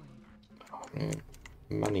destroyed. Oh man,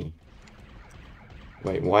 money.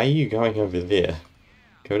 Wait, why are you going over there?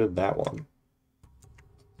 Go to that one.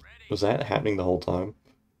 Was that happening the whole time?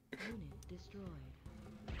 Unit destroyed.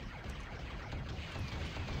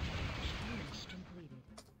 Unit completed.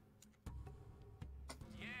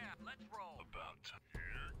 Yeah. Let's roll. About time.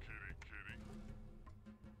 Here, kitty, kitty.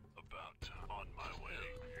 About time. On my way.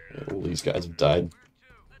 Yeah, all these guys have died. Where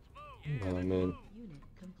to? Let's move. Oh man. Unit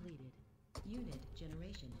completed. Unit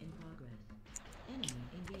generation in progress. Enemy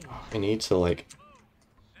engaged. I need to like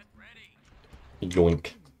Set ready.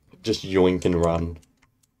 yoink. Just yoink and run.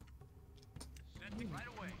 Set to Unit right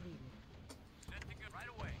away. completed.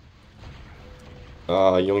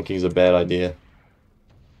 Ah, yoinking's a bad idea.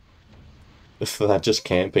 If they're just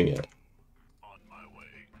camping it. On my way.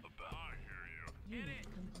 About. I hear you. Unit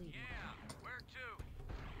completed. Yeah, where to?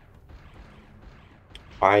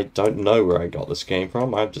 I don't know where I got this game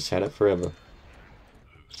from. I've just had it forever.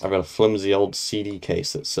 I've got a flimsy old CD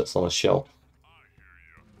case that sits on a shelf.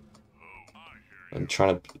 I'm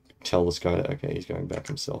trying to tell this guy that, okay, he's going back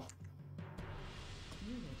himself.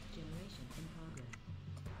 Unit generation in progress.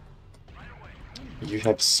 Right away. You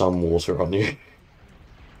have some water on you.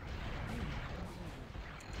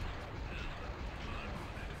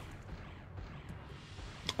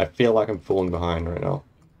 I feel like I'm falling behind right now.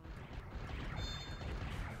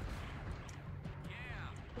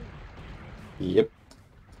 Yeah. Yep.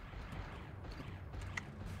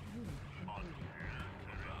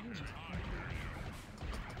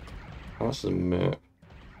 How much is a Merc?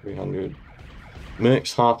 300.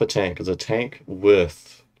 Merc's half a tank. Is a tank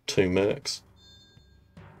worth 2 Mercs?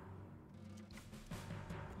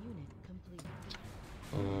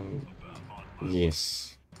 Unit completed. Yes.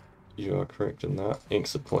 You are correct in that.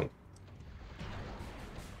 Exit point.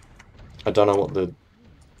 I don't know what the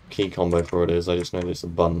key combo for it is. I just know there's a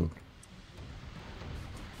button.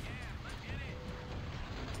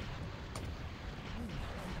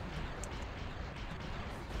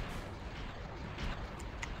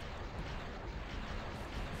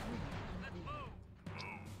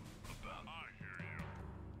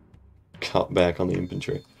 Cut back on the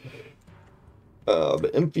infantry.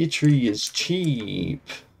 But infantry is cheap.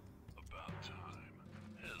 About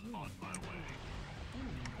time. On my way.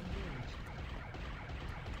 Enemy engaged.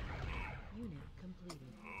 Unit completed.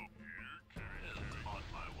 On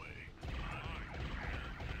my way.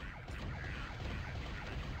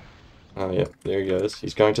 Oh yeah, there he goes.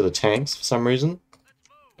 He's going to the tanks for some reason.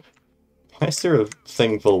 Why is there a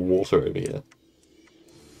thing full of water over here?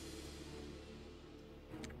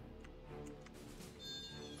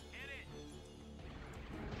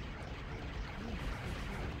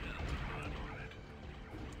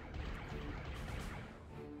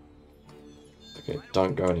 Okay,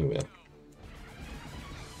 don't go anywhere.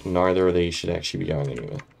 Neither of these should actually be going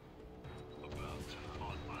anywhere. On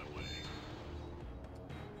my way.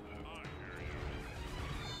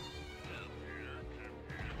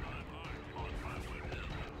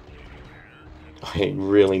 I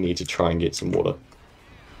really need to try and get some water.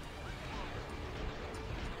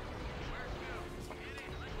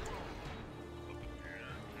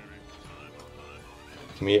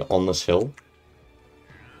 Can we get on this hill?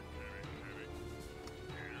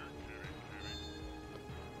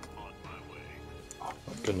 Oh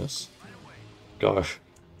my goodness. Go.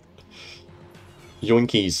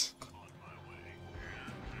 Yoinkies.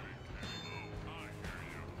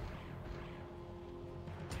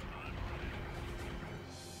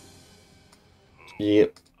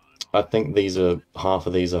 Yep. I think these are, half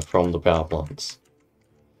of these are from the power plants.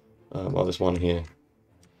 Oh, there's one here.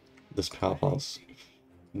 This power plant's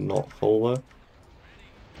not full though.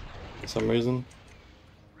 For some reason.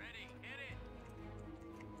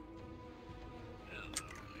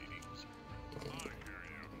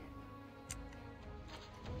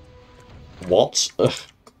 What?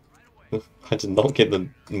 I did not get the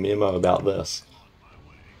memo about this.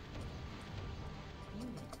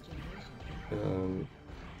 Unit generation.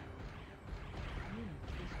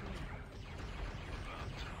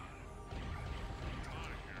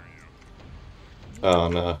 Oh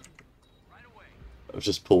no. I've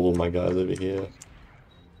just pulled all my guys over here. Unit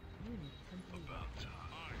completed.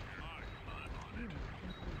 Unit completed.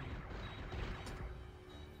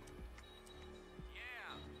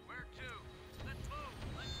 Yeah, where to? Let's move.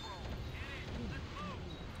 Let's roll. Hit it. Let's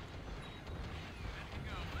move. Good to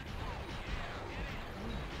go. Let's roll. Yeah, hit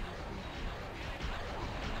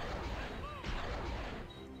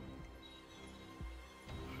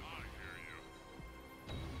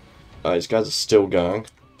it. These guys are still going.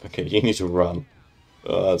 Okay, you need to run.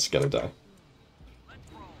 Oh, that's gonna die. Let's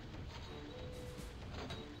roll.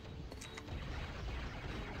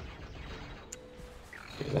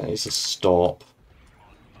 Okay, that needs to stop.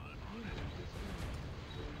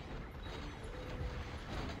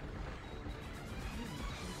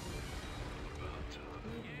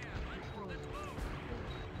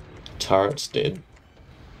 Turret's dead.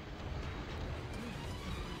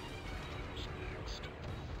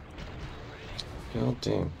 God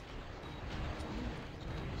damn.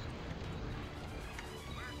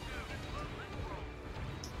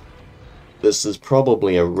 This is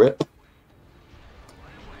probably a rip.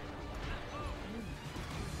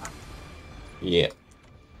 Yeah.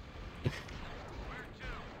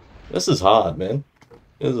 This is hard, man.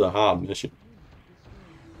 This is a hard mission.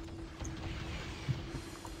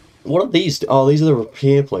 What are these? Oh, these are the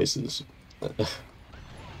repair places. If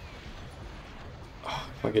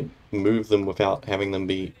I could move them without having them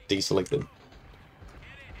be deselected.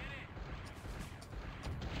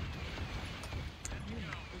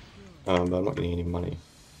 But I'm not getting any money.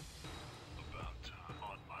 About time.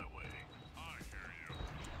 On my way. I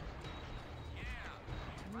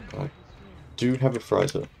hear you. I do have a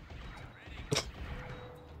freezer.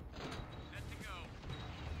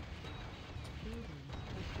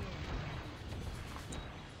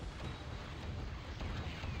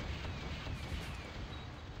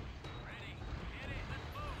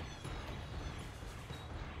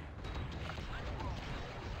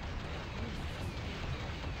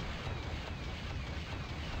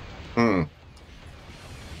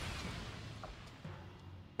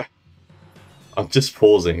 I'm just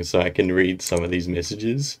pausing so I can read some of these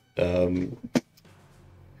messages. Using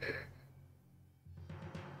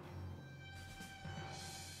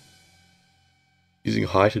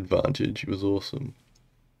height advantage was awesome.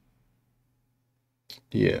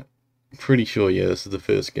 Yeah, pretty sure, yeah, this is the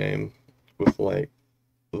first game with, like,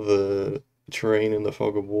 the terrain and the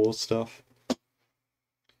fog of war stuff.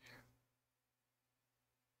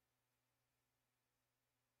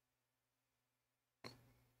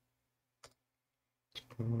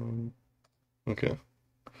 Okay.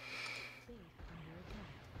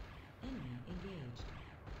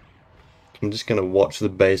 I'm just gonna watch the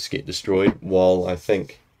base get destroyed while I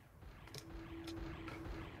think.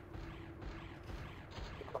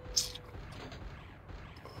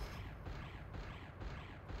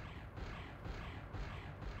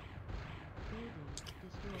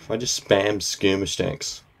 If I just spam skirmish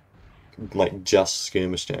tanks, like just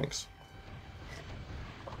skirmish tanks,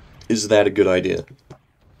 is that a good idea?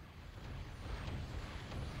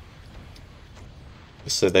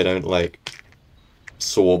 So they don't, like,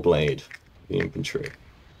 saw blade the infantry.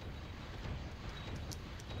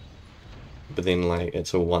 But then, like,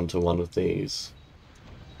 it's a one-to-one with these.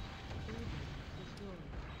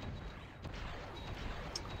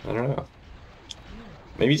 I don't know.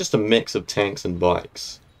 Maybe just a mix of tanks and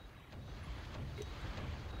bikes.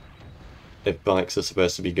 If bikes are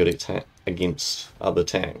supposed to be good at against other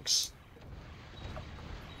tanks.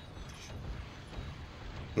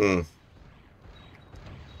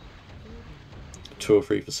 2 or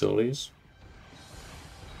 3 facilities.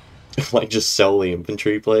 Like, just sell the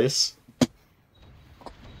infantry place.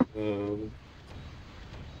 Phasing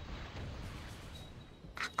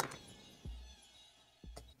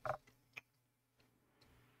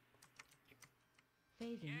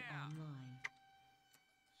online.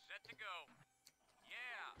 Set to go.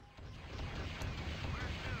 Yeah.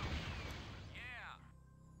 Where to? Yeah.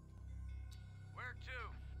 Where to?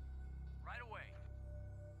 Right away.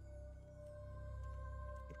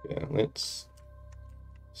 Yeah, let's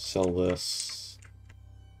sell this.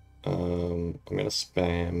 I'm gonna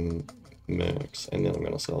spam mercs, and then I'm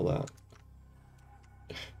gonna sell that.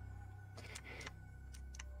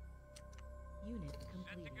 Unit Set to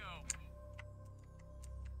completed. go.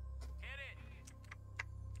 Hit it.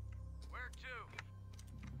 Where to?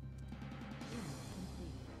 Unit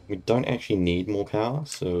completed. We don't actually need more power,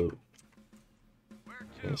 so Where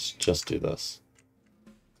to? let's just do this.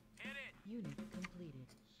 Hit it. Unit completed.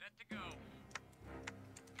 Set to go.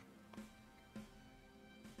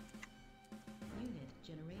 Unit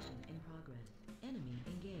generation in progress. Enemy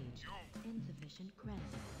engaged. Insufficient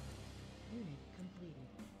credits. Unit completed.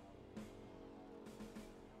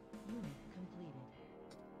 Unit completed.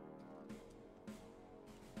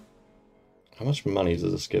 How much money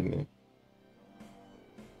does this give me?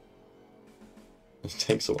 It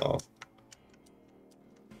takes a while.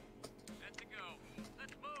 Set to go.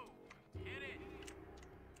 Let's move. Hit it.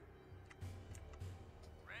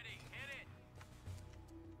 Ready. Hit it.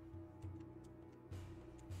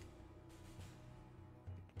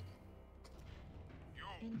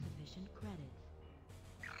 Insufficient credits.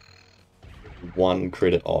 1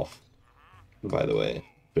 credit off, by the way,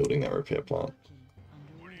 building that repair plant. Construction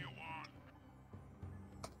underway.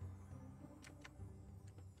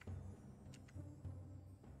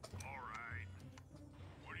 All right.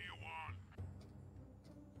 What do you want?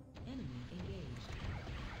 Enemy engaged.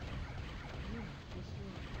 Unit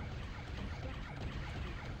destroyed. Construction complete.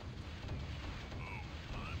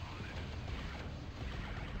 I'm on it.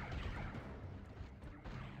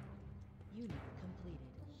 Unit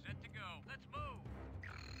completed. Set to go. Let's move.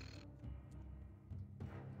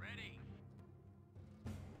 Ready.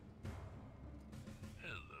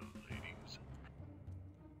 Hello, ladies.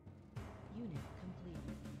 Unit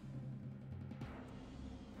completed.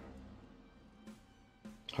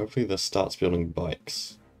 Hopefully this starts building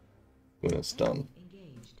bikes when it's done.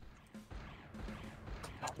 Engaged.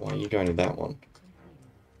 Why are you going to that one? Completed.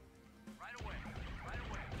 Right away. Right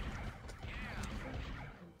away. Yeah. Construction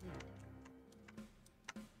complete.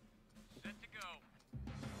 Set to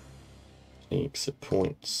go. Exit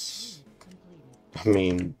points. Completed. I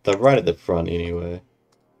mean, they're right at the front anyway.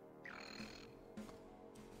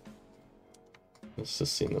 Let's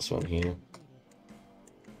just send this one here. Completed.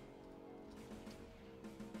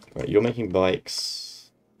 Right, you're making bikes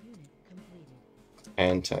Unit completed.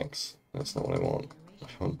 and tanks. That's not what I want. I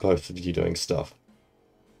Generation. want both of you doing stuff.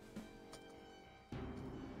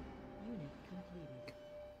 Unit completed.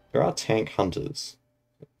 There are tank hunters.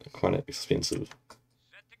 They're quite expensive.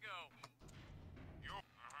 Set to go. You.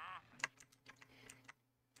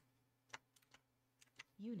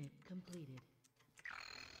 Unit completed.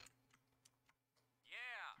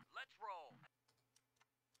 Yeah. Let's roll.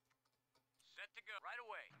 Set to go. Right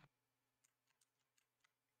away.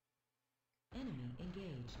 Enemy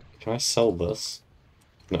engaged. Can I sell this?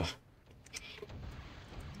 No. Unit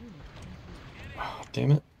completed. Oh,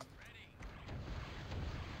 damn it. Ready.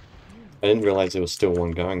 Unit I didn't realize there was still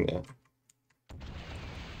one going there.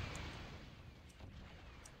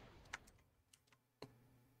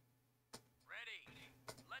 Ready.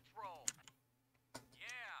 Let's roll. Yeah.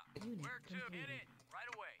 Unit Where to? Hit completed. it. Right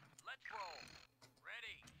away. Let's roll.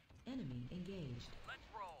 Ready. Enemy engaged. Let's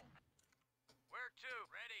roll. Where to?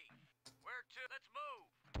 Ready. Where to? Let's move.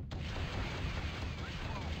 Let's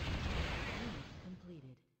roll. Unit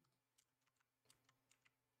completed.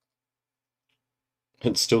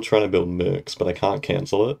 It's still trying to build mercs, but I can't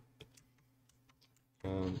cancel it.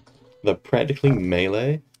 They're practically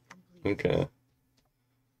melee. Complete. Okay.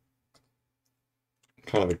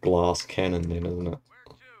 Kind of a glass cannon then, isn't it? Where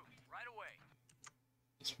to? Right away.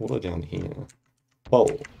 There's water down here. Whoa.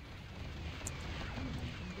 Enemy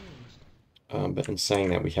engaged. But in saying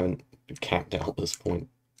that, we haven't capped out at this point.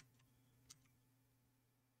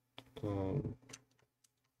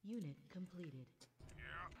 Unit completed.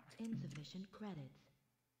 Yeah. Insufficient credits.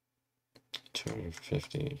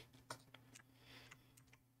 250.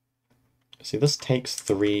 See, this takes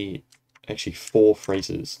actually 4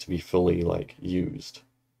 phrases to be fully, like, used.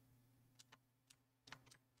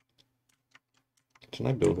 Can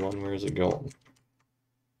I build one? Where is it gone?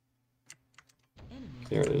 Enemy.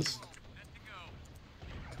 There it is. Set to go.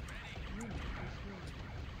 Ready. Unit destroyed.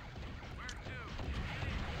 Where to?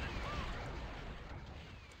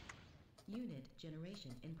 Unit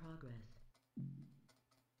generation in progress.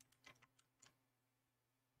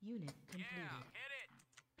 Unit completed. Yeah. Hit it.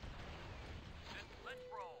 Let's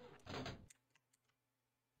roll.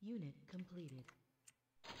 Unit completed.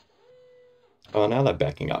 Oh, now they're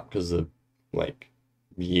backing up because the, like,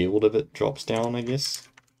 yield of it drops down, I guess.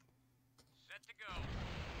 Set to go.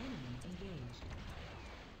 Enemy engaged.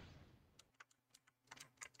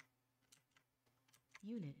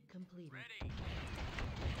 Unit completed. Ready.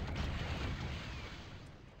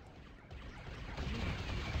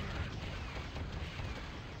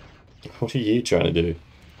 What are you trying to do?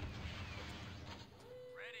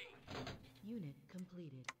 Ready. Unit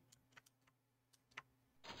completed.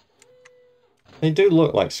 They do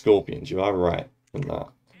look like scorpions, you are right in that.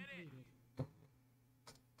 Completed.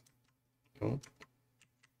 Oh,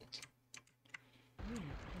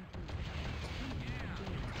 Unit completed. Enemy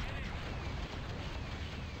engaged.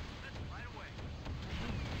 Right away.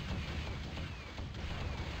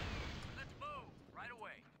 Let's move. Right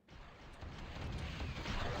away.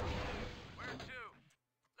 Where to?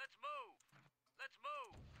 Let's move. Let's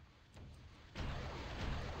move.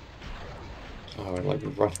 oh, we're like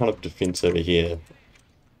right out of defense over here.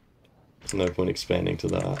 There's no point expanding to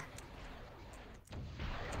that.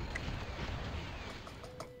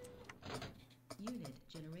 Unit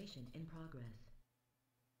generation in progress.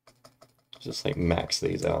 Just like max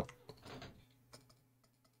these out.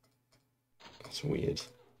 That's weird.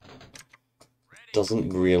 Ready. Doesn't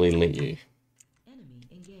really let you. Enemy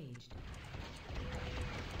engaged.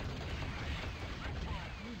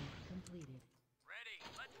 Unit completed. Ready.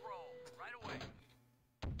 Let's roll. Right away.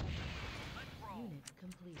 Let's roll. Unit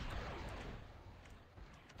completed.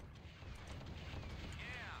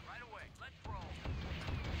 Yeah. Right away. Let's roll.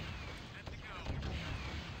 Set to go.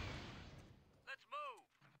 Let's move.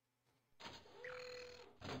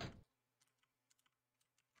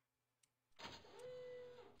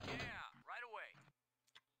 Yeah. Right away.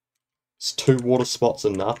 Is 2 water spots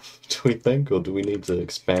enough, do we think? Or do we need to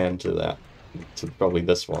expand to that? To probably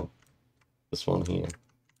this one. This one here.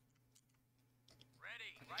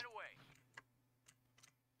 Ready. Right away.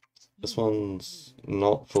 This Unit one's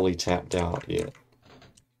not fully tapped out yet.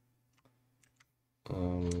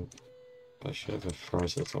 I should have a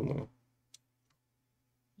freezer somewhere.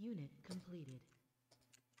 Unit completed.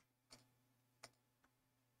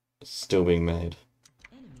 It's still being made.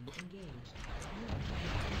 Enemy engaged.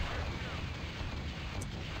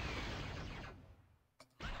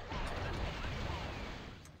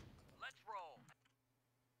 Let's roll.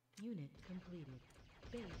 Unit completed.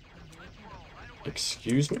 Base under Let's attack. roll. Right away.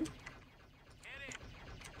 Excuse me? Hit it.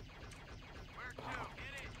 Where to?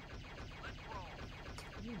 Hit it. Let's roll.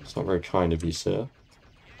 Unit It's not very kind of you, sir.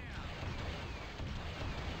 Yeah.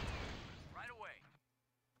 Right away.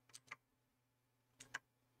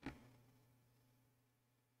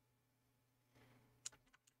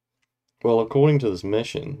 Well, according to this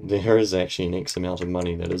mission, there is actually an X amount of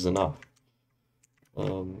money that is enough.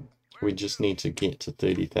 We just need to get to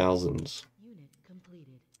 30,000. unit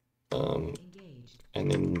completed. Um, Engaged.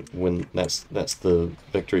 and then when that's the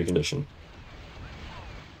victory condition.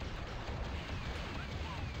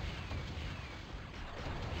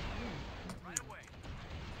 Right away.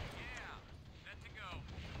 Yeah. Set to go.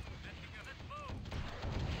 Set to go. Let's move.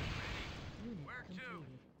 Ready. Unit Where to?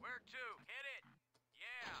 completed. Where to? Hit it.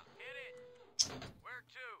 Yeah. Hit it. Where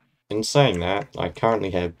to? In saying that, I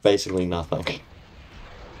currently have basically nothing. Set to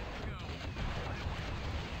go.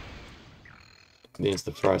 There's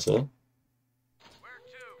the Fraser. Where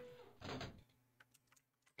to?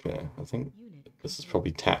 Okay, I think Unit this is complete.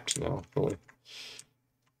 probably tapped now, probably.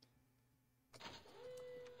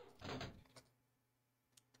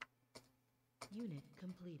 Unit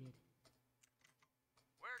completed.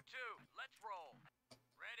 Where to? Let's roll.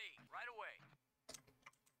 Ready. Right away.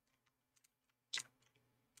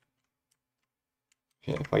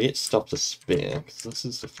 Okay, if I get stuff to spare, because this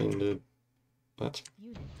is defended, that's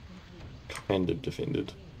Unit complete. kind of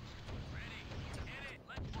defended. Engaged. Ready. Hit it.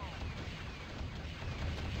 Let's roll.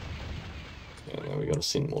 Yeah, now we gotta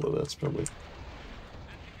send more to this, probably. Set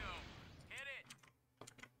to go. Hit it.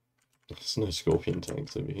 There's no Scorpion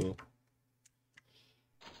tanks over here.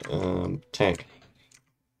 Tank.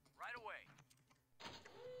 Right away.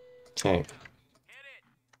 Tank. Hit it.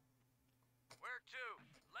 Where to?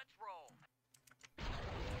 Let's roll.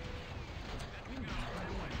 Set to go. Right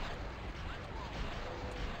away. Let's roll.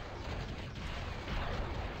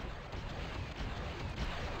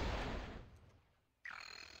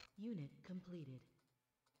 Unit completed.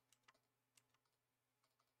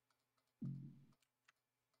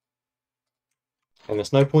 And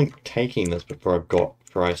there's no point taking this before I've got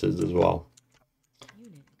prices as well.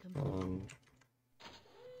 Unit completed.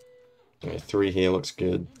 Okay, 3 here looks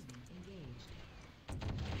good. Enemy engaged.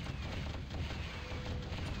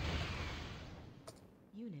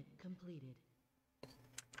 Unit completed.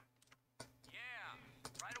 Yeah.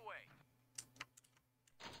 Right away.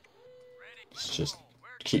 Ready. Let's Let's just roll.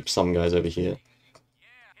 Where to? keep some guys over here. Yeah.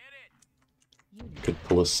 Hit it. Unit Could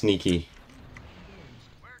pull a sneaky. engaged.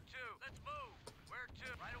 Where to? Let's move. Where to?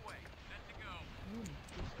 Right away. Set to go. Unit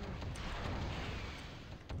destroyed.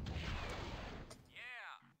 Yeah.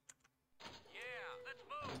 Yeah. Let's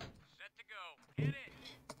move. Set to go. Hit it.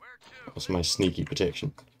 Where to? That's my sneaky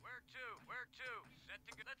protection. Where to? Where to? Set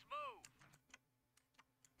to go. Let's move.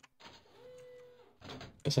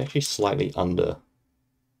 It's actually slightly under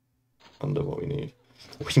what we need.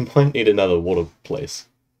 We might need another water place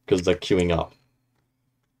because they're queuing up.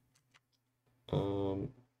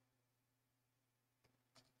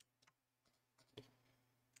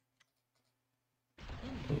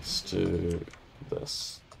 Let's do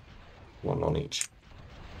this. One on each.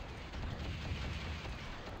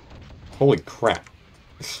 Holy crap.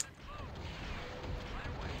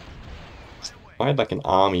 I had like an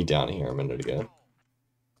army down here a minute ago.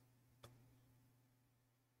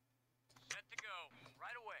 Set to go.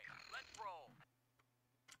 Right away. Let's roll.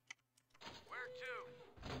 Where to?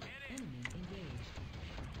 Hit it. Enemy engaged.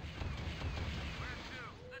 Where to?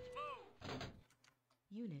 Let's move.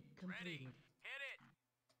 Unit Ready. completed. Hit it.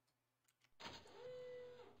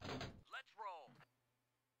 Let's roll.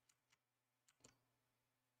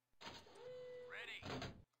 Ready.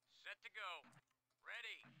 Set to go.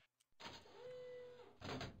 Ready.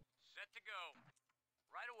 Set to go.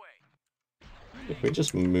 Right away. If we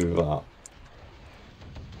just move up.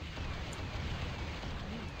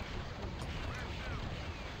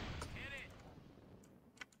 Hit it.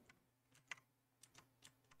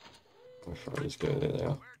 Where should I just go? There they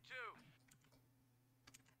are. Where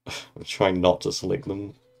to? I'm trying not to select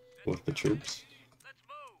them with the troops. Let's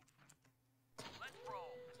move. Let's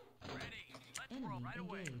roll. Ready. Let's roll Enemy right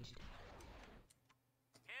away. engaged.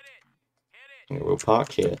 Hit it. Hit it. Yeah, we'll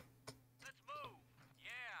park here. Let's move.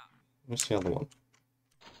 Yeah. Where's the other one?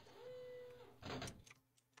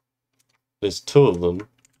 There's 2 of them.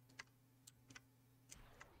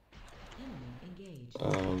 Enemy engaged.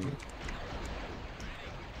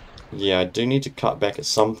 Yeah, I do need to cut back at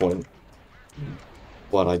some point.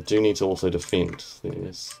 But I do need to also defend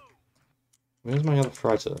these. Where's my other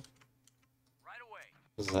fighter? Right away.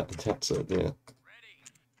 That's it, yeah. Ready.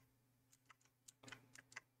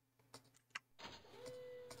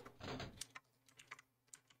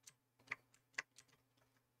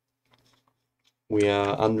 We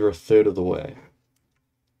are under a third of the way.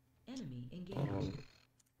 Enemy engaged.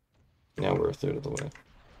 Now we're a third of the way. Let's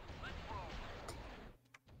roll.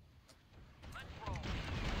 Let's roll.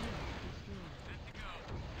 Unit destroyed. Set to go.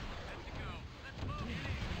 Set to go. Let's move. Hit it.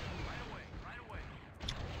 Right away. Right away.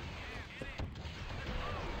 Yeah, hit it. Let's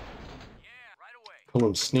move. Yeah, right away.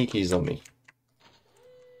 Pulling sneakies on me.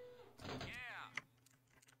 Yeah.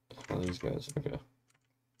 Oh, these guys, okay.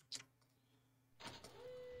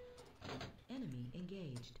 Enemy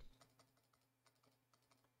engaged.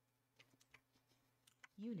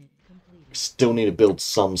 Unit completed. Still need to build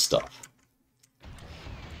some stuff.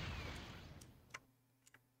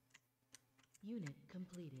 Unit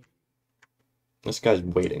completed. This guy's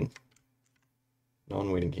waiting. No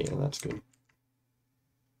one waiting here, that's good.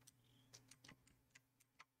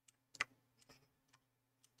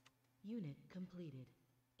 Unit completed.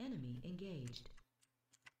 Enemy engaged.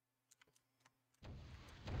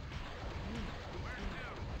 Unit Where destroyed. to?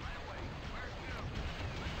 Right away. Where to?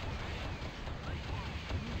 Let's move.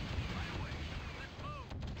 Right away. Let's move.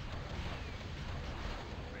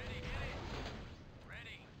 Ready, hit it.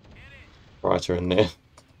 Ready, hit it. Fighter in there.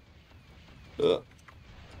 Come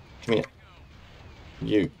here. Go.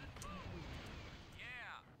 You.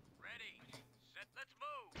 Yeah. Ready. Set. Let's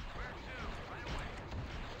move. Where to? Right away.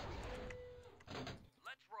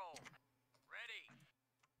 Let's roll. Ready.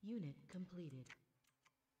 Unit completed.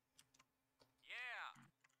 Yeah.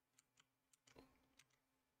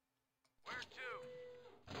 Where to?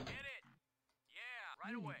 Hit it. Yeah.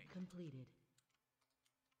 Right Unit away. completed.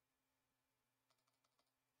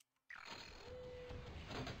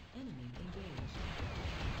 Enemy engaged.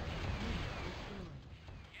 Unit destroyed.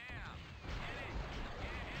 Yeah. Hit it.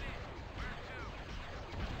 Yeah, hit it. Where to?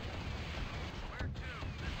 Where to?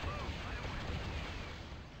 Let's move. Right away.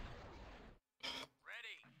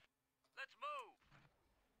 Ready. Let's move.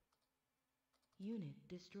 Unit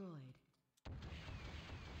destroyed.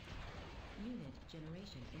 Unit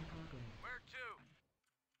generation in progress. Where to?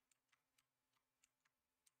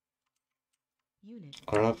 Unit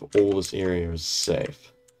I don't know if all this area is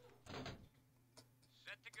safe.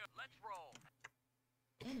 Set to go. Let's roll.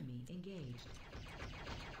 enemy engaged.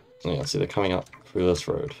 Yeah, see, they're coming up through this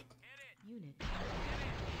road. Hit it. Unit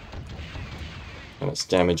And it's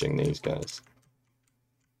damaging these guys.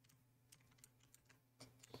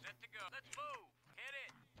 Set to go. Let's move. Hit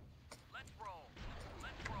it. Let's roll.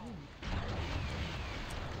 Let's roll. unit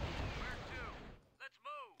Where to? Let's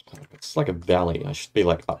move. It's like a valley. I should be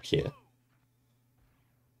like up here,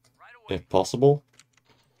 Right away. if possible.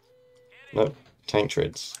 Hit it. No, tank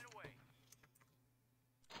treads. Right away.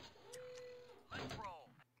 Let's roll.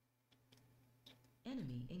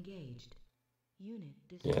 enemy engaged. Unit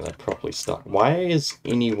Yeah, destroyed. they're properly stuck. Why is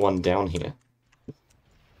anyone down here? Hit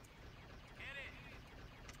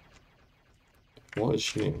it. What is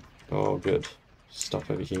shooting? Oh, good. Stuff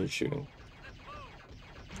over here is shooting. Let's move.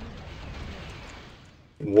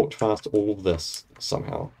 Walked past all of this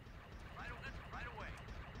somehow. Right away. Right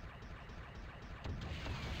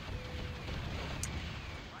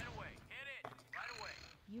away. Hit it. Right away.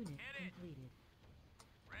 Unit Hit it. completed.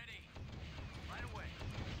 Ready. Right away.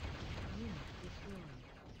 Unit destroyed.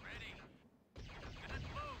 Ready. Let's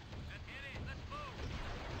move. Hit it. Let's move.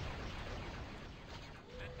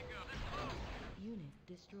 Set to go. Let's move. Unit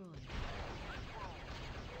destroyed. Let's roll.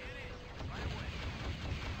 Hit it. Right away.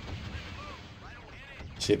 Let's move. Right away. Hit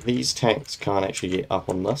it. See, these tanks can't actually get up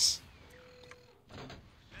on this,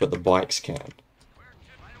 but the bikes can. Where to?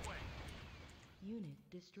 Right away. Unit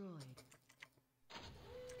destroyed.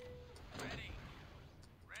 Ready.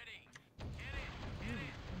 Ready. Hit it. Hit Unit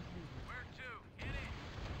it. completed. Where to? Hit it.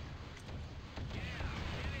 Yeah.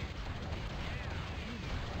 Hit it. Yeah.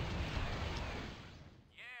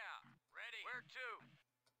 Yeah. Ready. Where to?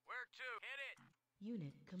 Where to? Hit it.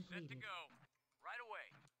 Unit Set to completed. go. Right away.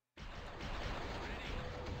 Ready.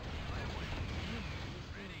 Right away. Unit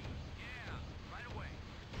Ready. destroyed. Yeah. Right away.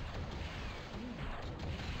 Unit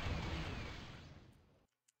generation completed.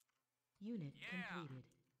 Unit Yeah. completed.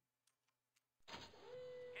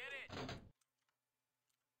 Hit it.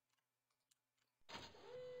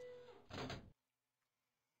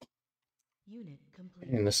 Unit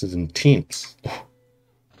completed. And this is intense.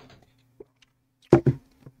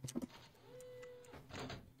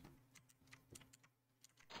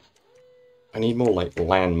 I need more like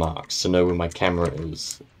landmarks to know where my camera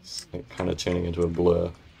is. It's like, kind of turning into a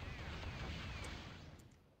blur.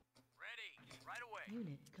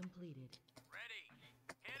 Unit completed. Ready.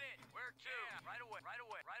 Hit it. Where to? Yeah. Right away. Right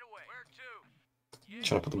away. Right away. Where to? Yeah.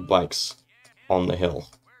 Trying to put the bikes on the hill.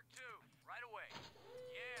 Where to? Right away.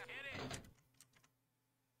 Yeah. Hit it.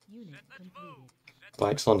 Unit Let's completed. move. Set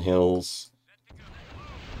Bikes on hills, to go. Let's move.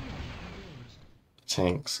 Unit engaged.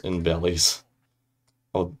 tanks in bellies.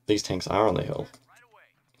 Oh, these tanks are on the hill. Right away.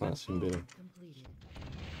 That's even better. Completed.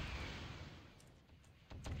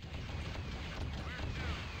 Where to?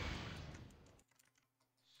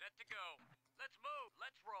 Set to go. Let's move.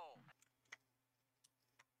 Let's roll.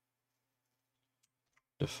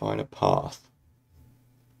 Define a path.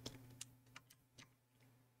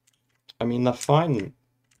 I mean, they're fine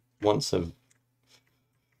once they've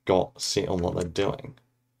got set on what they're doing.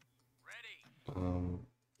 Ready.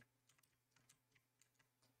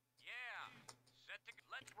 Yeah. Set to go.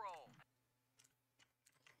 Let's roll.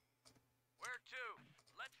 Where to?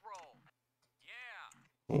 Let's roll.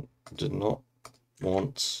 Yeah. Did not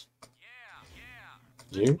want Yeah.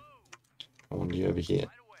 you. Move. I want you over here.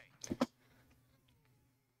 Right away.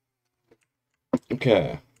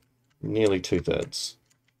 Okay. Nearly 2/3.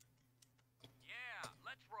 Yeah.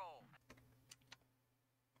 Let's roll.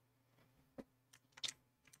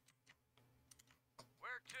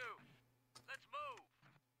 Where to? Let's move.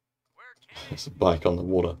 Where can There's a bike on the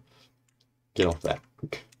water. Get off that.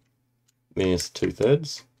 There's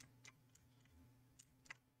 2/3.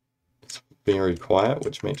 It's very quiet,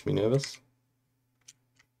 which makes me nervous.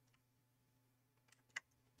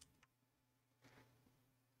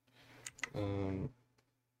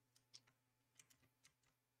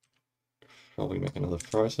 Probably make another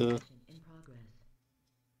fighter. In progress.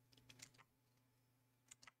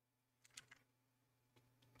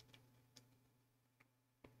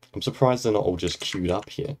 I'm surprised they're not all just queued up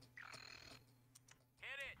here.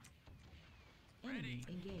 hit it? Enemy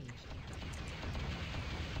engaged.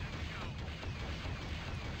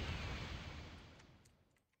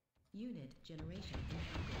 Unit generation in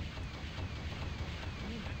progress.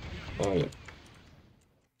 Unit Oh yeah.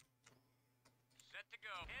 Set to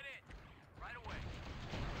go. Hit it. Right away.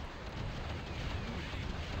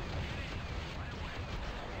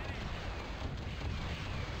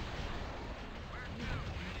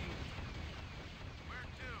 Where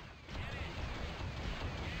to? Hit it.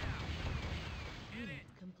 Yeah. Hit unit it.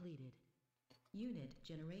 completed. Unit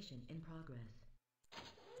generation in progress.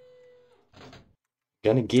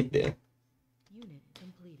 Gonna get there. Unit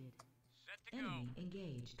completed. Set to go. Enemy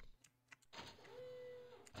engaged.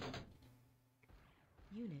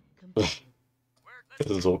 Unit completed. Where? This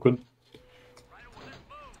Let's is awkward. right away. Let's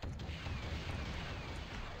move.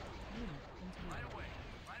 Unit Right completed. away.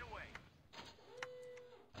 Right away.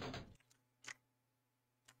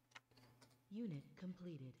 Unit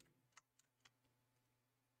completed.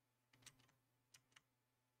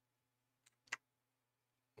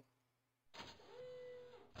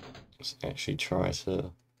 Let's actually try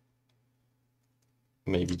to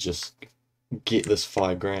maybe just get this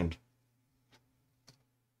 5 grand.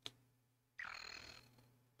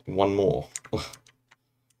 One more.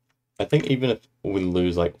 I think even if we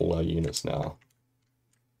lose like all our units now,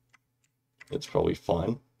 it's probably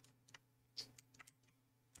fine.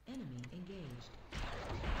 Enemy engaged.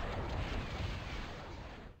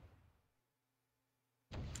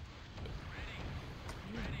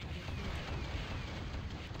 Unit defeated.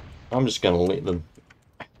 I'm just gonna let them.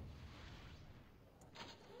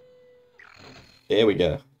 There we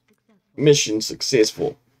go. Successful. Mission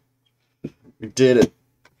successful. We did it.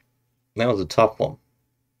 That was a tough one.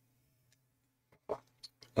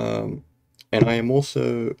 And I am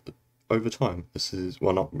also over time. This is,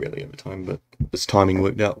 well, not really over time, but this timing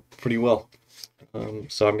worked out pretty well.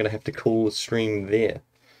 So I'm going to have to call the stream there.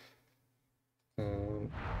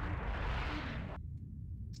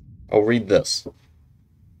 I'll read this.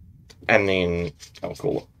 And then I'll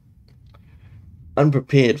call it.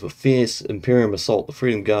 Unprepared for fierce Imperium assault, the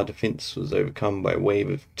Freedom Guard defense was overcome by a wave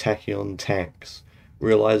of Tachyon tanks.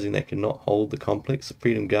 Realizing they could not hold the complex, the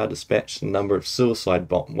Freedom Guard dispatched a number of suicide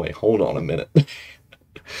bomb. Wait, hold on a minute.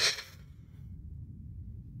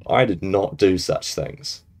 I did not do such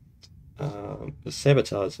things.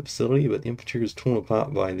 Sabotaged the facility, but the infantry was torn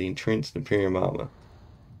apart by the entrenched Imperium armor.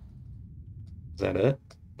 Is that it?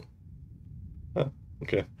 Oh,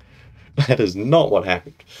 okay. That is not what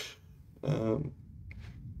happened.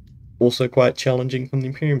 Also quite challenging from the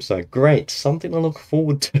Imperium side. Great, something to look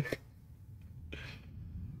forward to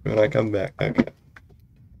when I come back. Okay.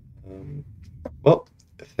 Well,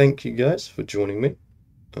 thank you guys for joining me.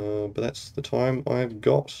 But that's the time I've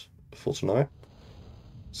got for tonight.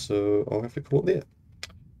 So I'll have to call it there.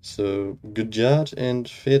 So good job and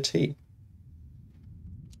fair tea.